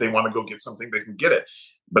account. And then if they want to go get something, they can get it.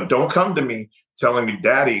 But don't come to me telling me,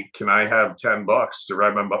 Daddy, can I have $10 to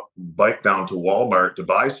ride my bike down to Walmart to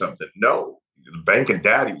buy something? No, the bank of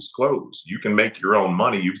Daddy's closed. You can make your own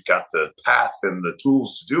money. You've got the path and the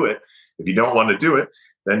tools to do it. If you don't want to do it,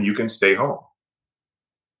 then you can stay home.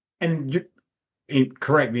 And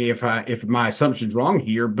correct me if my assumption's wrong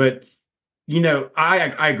here, but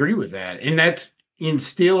I agree with that. And that's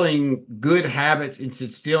instilling good habits, it's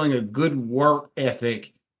instilling a good work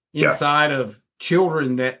ethic inside of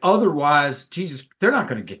children that otherwise, Jesus, they're not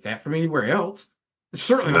going to get that from anywhere else. They're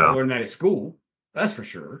certainly not learning that at school. That's for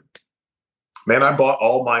sure. Man, I bought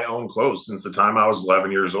all my own clothes since the time I was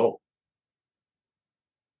 11 years old.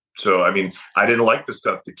 So, I mean, I didn't like the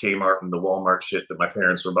stuff, the Kmart and the Walmart shit that my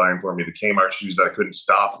parents were buying for me, the Kmart shoes that I couldn't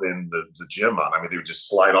stop in the gym on. I mean, they would just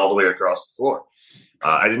slide all the way across the floor.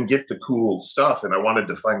 I didn't get the cool stuff, and I wanted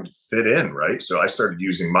to fit in, right? So I started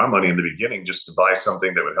using my money in the beginning just to buy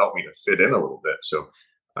something that would help me to fit in a little bit. So,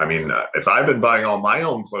 I mean, if I've been buying all my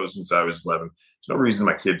own clothes since I was 11, there's no reason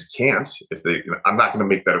my kids can't. If they, I'm not going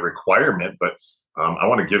to make that a requirement, but I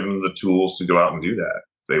want to give them the tools to go out and do that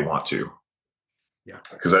if they want to. Yeah,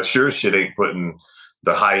 because I sure as shit ain't putting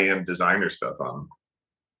the high-end designer stuff on.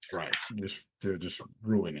 Right, just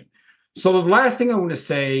ruin it. So the last thing I want to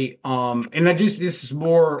say, this is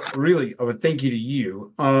more really of a thank you to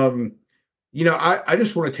you. I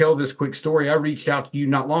just want to tell this quick story. I reached out to you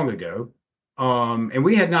not long ago, and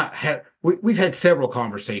we've had several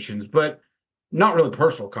conversations, but not really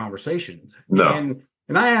personal conversations. No.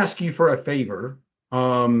 And I asked you for a favor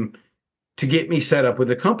to get me set up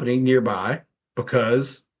with a company nearby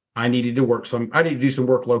because I needed to do some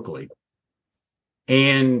work locally.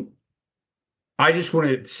 And I just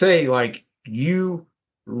wanted to say, like, you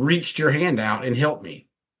reached your hand out and helped me.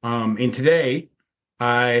 And today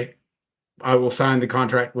I will sign the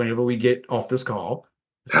contract whenever we get off this call.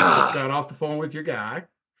 So I just got off the phone with your guy.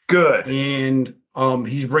 Good. And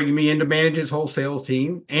he's bringing me in to manage his whole sales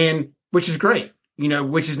team, and which is great,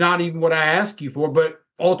 which is not even what I asked you for, but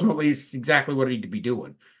ultimately it's exactly what I need to be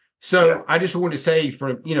doing. So I just want to say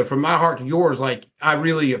from my heart to yours, like, I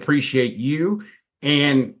really appreciate you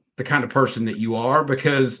and the kind of person that you are,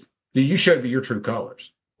 because you showed me your true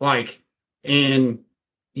colors. Like, and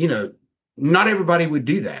not everybody would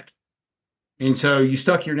do that. And so you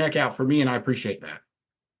stuck your neck out for me, and I appreciate that.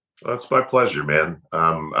 That's my pleasure, man.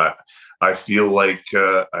 I feel like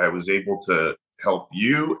I was able to help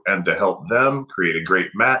you and to help them create a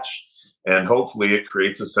great match. And hopefully it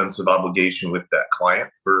creates a sense of obligation with that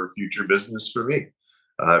client for future business for me.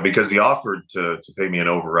 Because he offered to pay me an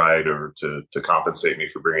override or to compensate me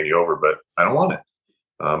for bringing you over, but I don't want it.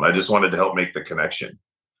 I just wanted to help make the connection.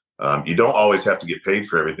 You don't always have to get paid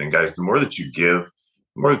for everything, guys. The more that you give,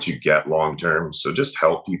 the more that you get long term. So just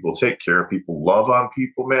help people, take care of people, love on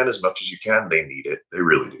people, man, as much as you can. They need it. They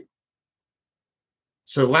really do.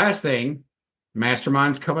 So last thing,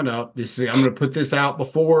 Mastermind's coming up. I'm going to put this out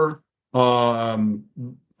before. I'll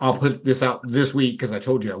put this out this week because I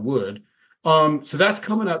told you I would. So that's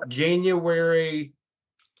coming up January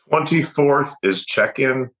 24th is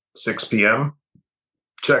check-in, 6 p.m.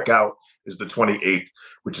 Check-out is the 28th,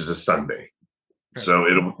 which is a Sunday. Okay.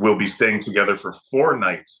 So we'll be staying together for 4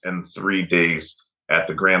 nights and 3 days at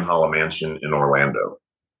the Grand Halla Mansion in Orlando.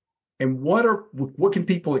 And what can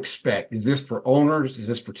people expect? Is this for owners? Is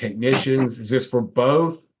this for technicians? Is this for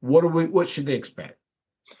both? What should they expect?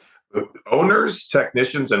 Owners,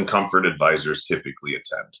 technicians, and comfort advisors typically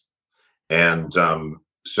attend. And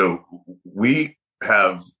so we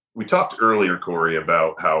talked earlier, Corey,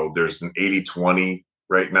 about how there's an 80-20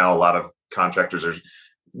 right now. A lot of contractors are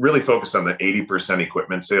really focused on the 80%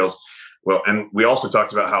 equipment sales. Well, and we also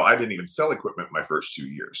talked about how I didn't even sell equipment my first 2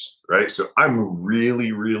 years, right? So I'm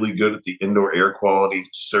really, really good at the indoor air quality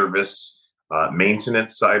service,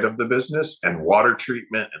 maintenance side of the business, and water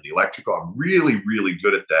treatment and the electrical. I'm really, really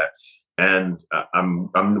good at that. And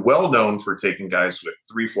I'm well known for taking guys with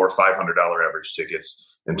 $300, $400, $500 average tickets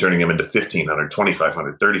and turning them into $1,500,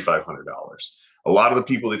 $2,500, $3,500. A lot of the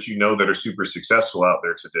people that that are super successful out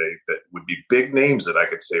there today that would be big names that I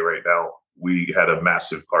could say right now, we had a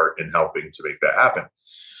massive part in helping to make that happen.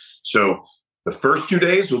 So the first 2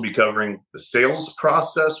 days, we'll be covering the sales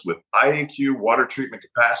process with IAQ, water treatment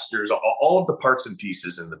capacitors, all of the parts and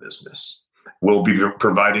pieces in the business. We'll be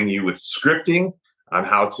providing you with scripting on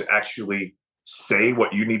how to actually say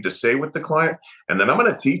what you need to say with the client. And then I'm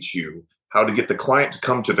going to teach you how to get the client to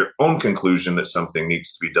come to their own conclusion that something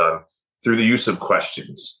needs to be done through the use of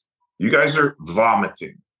questions. You guys are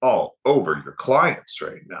vomiting all over your clients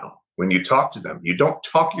right now. When you talk to them, you don't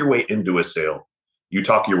talk your way into a sale. You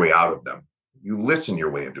talk your way out of them. You listen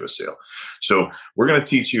your way into a sale. So we're going to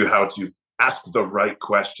teach you how to ask the right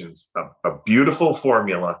questions, a beautiful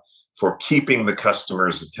formula for keeping the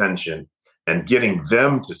customer's attention and getting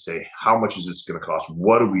them to say, how much is this going to cost?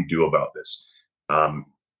 What do we do about this?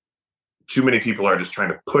 Too many people are just trying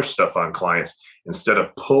to push stuff on clients instead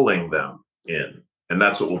of pulling them in. And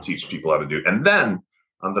that's what we'll teach people how to do. And then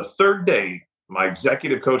on the third day, my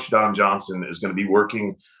executive coach, Don Johnson, is going to be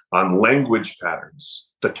working on language patterns,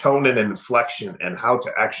 the tone and inflection, and how to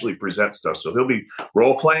actually present stuff. So he'll be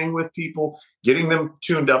role playing with people, getting them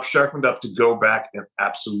tuned up, sharpened up to go back and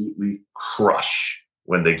absolutely crush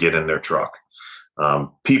when they get in their truck.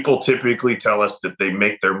 People typically tell us that they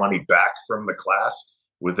make their money back from the class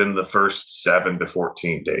within the first 7 to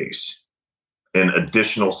 14 days in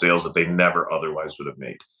additional sales that they never otherwise would have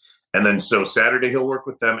made. And then so Saturday he'll work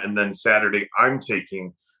with them. And then Saturday I'm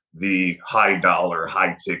taking the high dollar,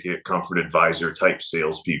 high ticket comfort advisor type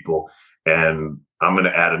salespeople. And I'm going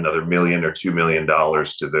to add another $1 million or $2 million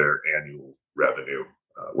to their annual revenue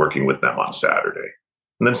working with them on Saturday.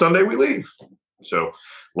 And then Sunday we leave. So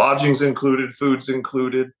lodging's included, food's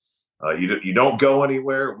included. You don't go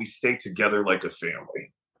anywhere. We stay together like a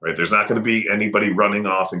family, right? There's not going to be anybody running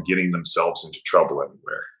off and getting themselves into trouble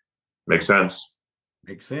anywhere. Make sense?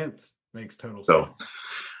 Makes sense. Makes total sense.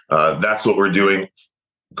 So that's what we're doing.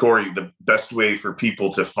 Corey, the best way for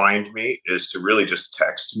people to find me is to really just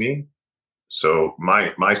text me. So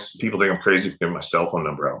my people think I'm crazy for giving my cell phone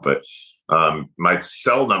number out, but my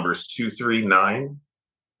cell number is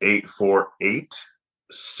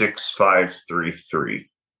 239-848-6533.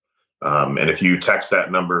 And if you text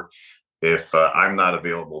that number, if I'm not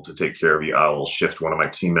available to take care of you, I will shift one of my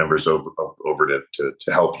team members over to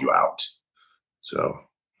help you out. So,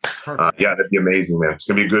 yeah, that'd be amazing, man. It's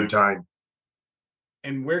going to be a good time.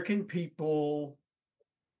 And where can people,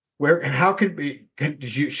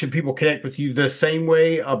 should people connect with you the same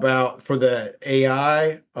way for the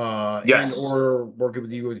AI? Yes. And or working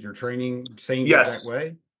with you with your training, same yes. exact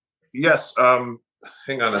way? Yes. Hang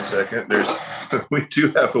on a second. We do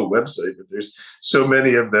have a website, but there's so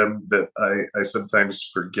many of them that I sometimes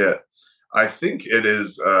forget. I think it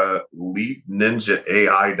is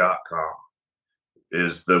leadninjaai.com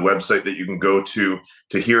is the website that you can go to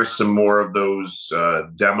hear some more of those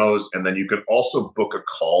demos. And then you can also book a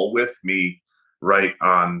call with me right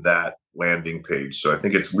on that landing page. So I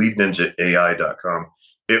think it's leadninjaai.com.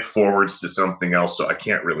 It forwards to something else, so I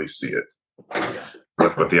can't really see it.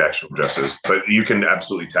 What the actual address is, but you can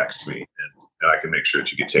absolutely text me and I can make sure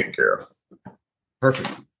that you get taken care of.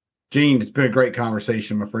 Perfect. Gene, it's been a great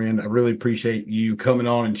conversation, my friend. I really appreciate you coming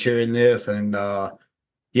on and sharing this, and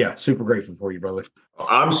super grateful for you, brother.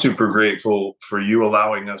 I'm super grateful for you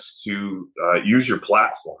allowing us to use your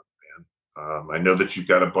platform, man. I know that you've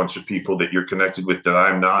got a bunch of people that you're connected with that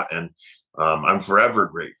I'm not, and I'm forever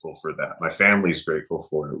grateful for that. My family's grateful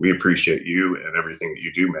for it. We appreciate you and everything that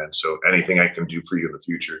you do, man. So anything I can do for you in the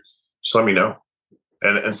future, just let me know.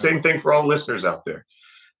 And same thing for all listeners out there.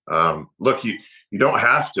 Look, you don't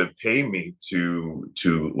have to pay me to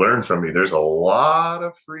learn from me. There's a lot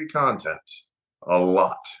of free content, a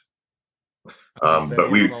lot. But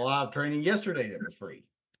we had a live training yesterday that was free.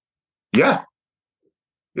 Yeah,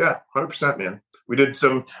 100%, man. We did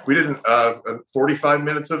 45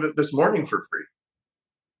 minutes of it this morning for free,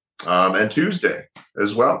 and Tuesday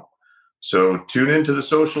as well. So tune into the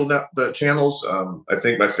social the channels. I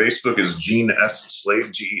think my Facebook is Gene S. Slade,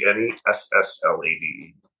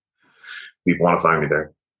 GeneSSLade. People want to find me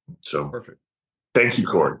there. So perfect. Thank you,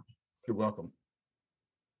 Corey. You're welcome.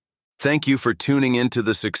 Thank you for tuning into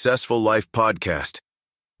the Successful Life podcast.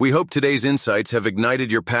 We hope today's insights have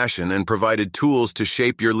ignited your passion and provided tools to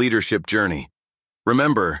shape your leadership journey.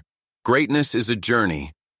 Remember, greatness is a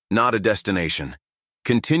journey, not a destination.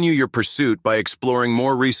 Continue your pursuit by exploring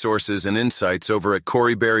more resources and insights over at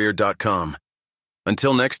CoreyBarrier.com.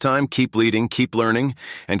 Until next time, keep leading, keep learning,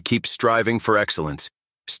 and keep striving for excellence.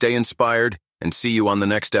 Stay inspired, and see you on the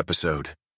next episode.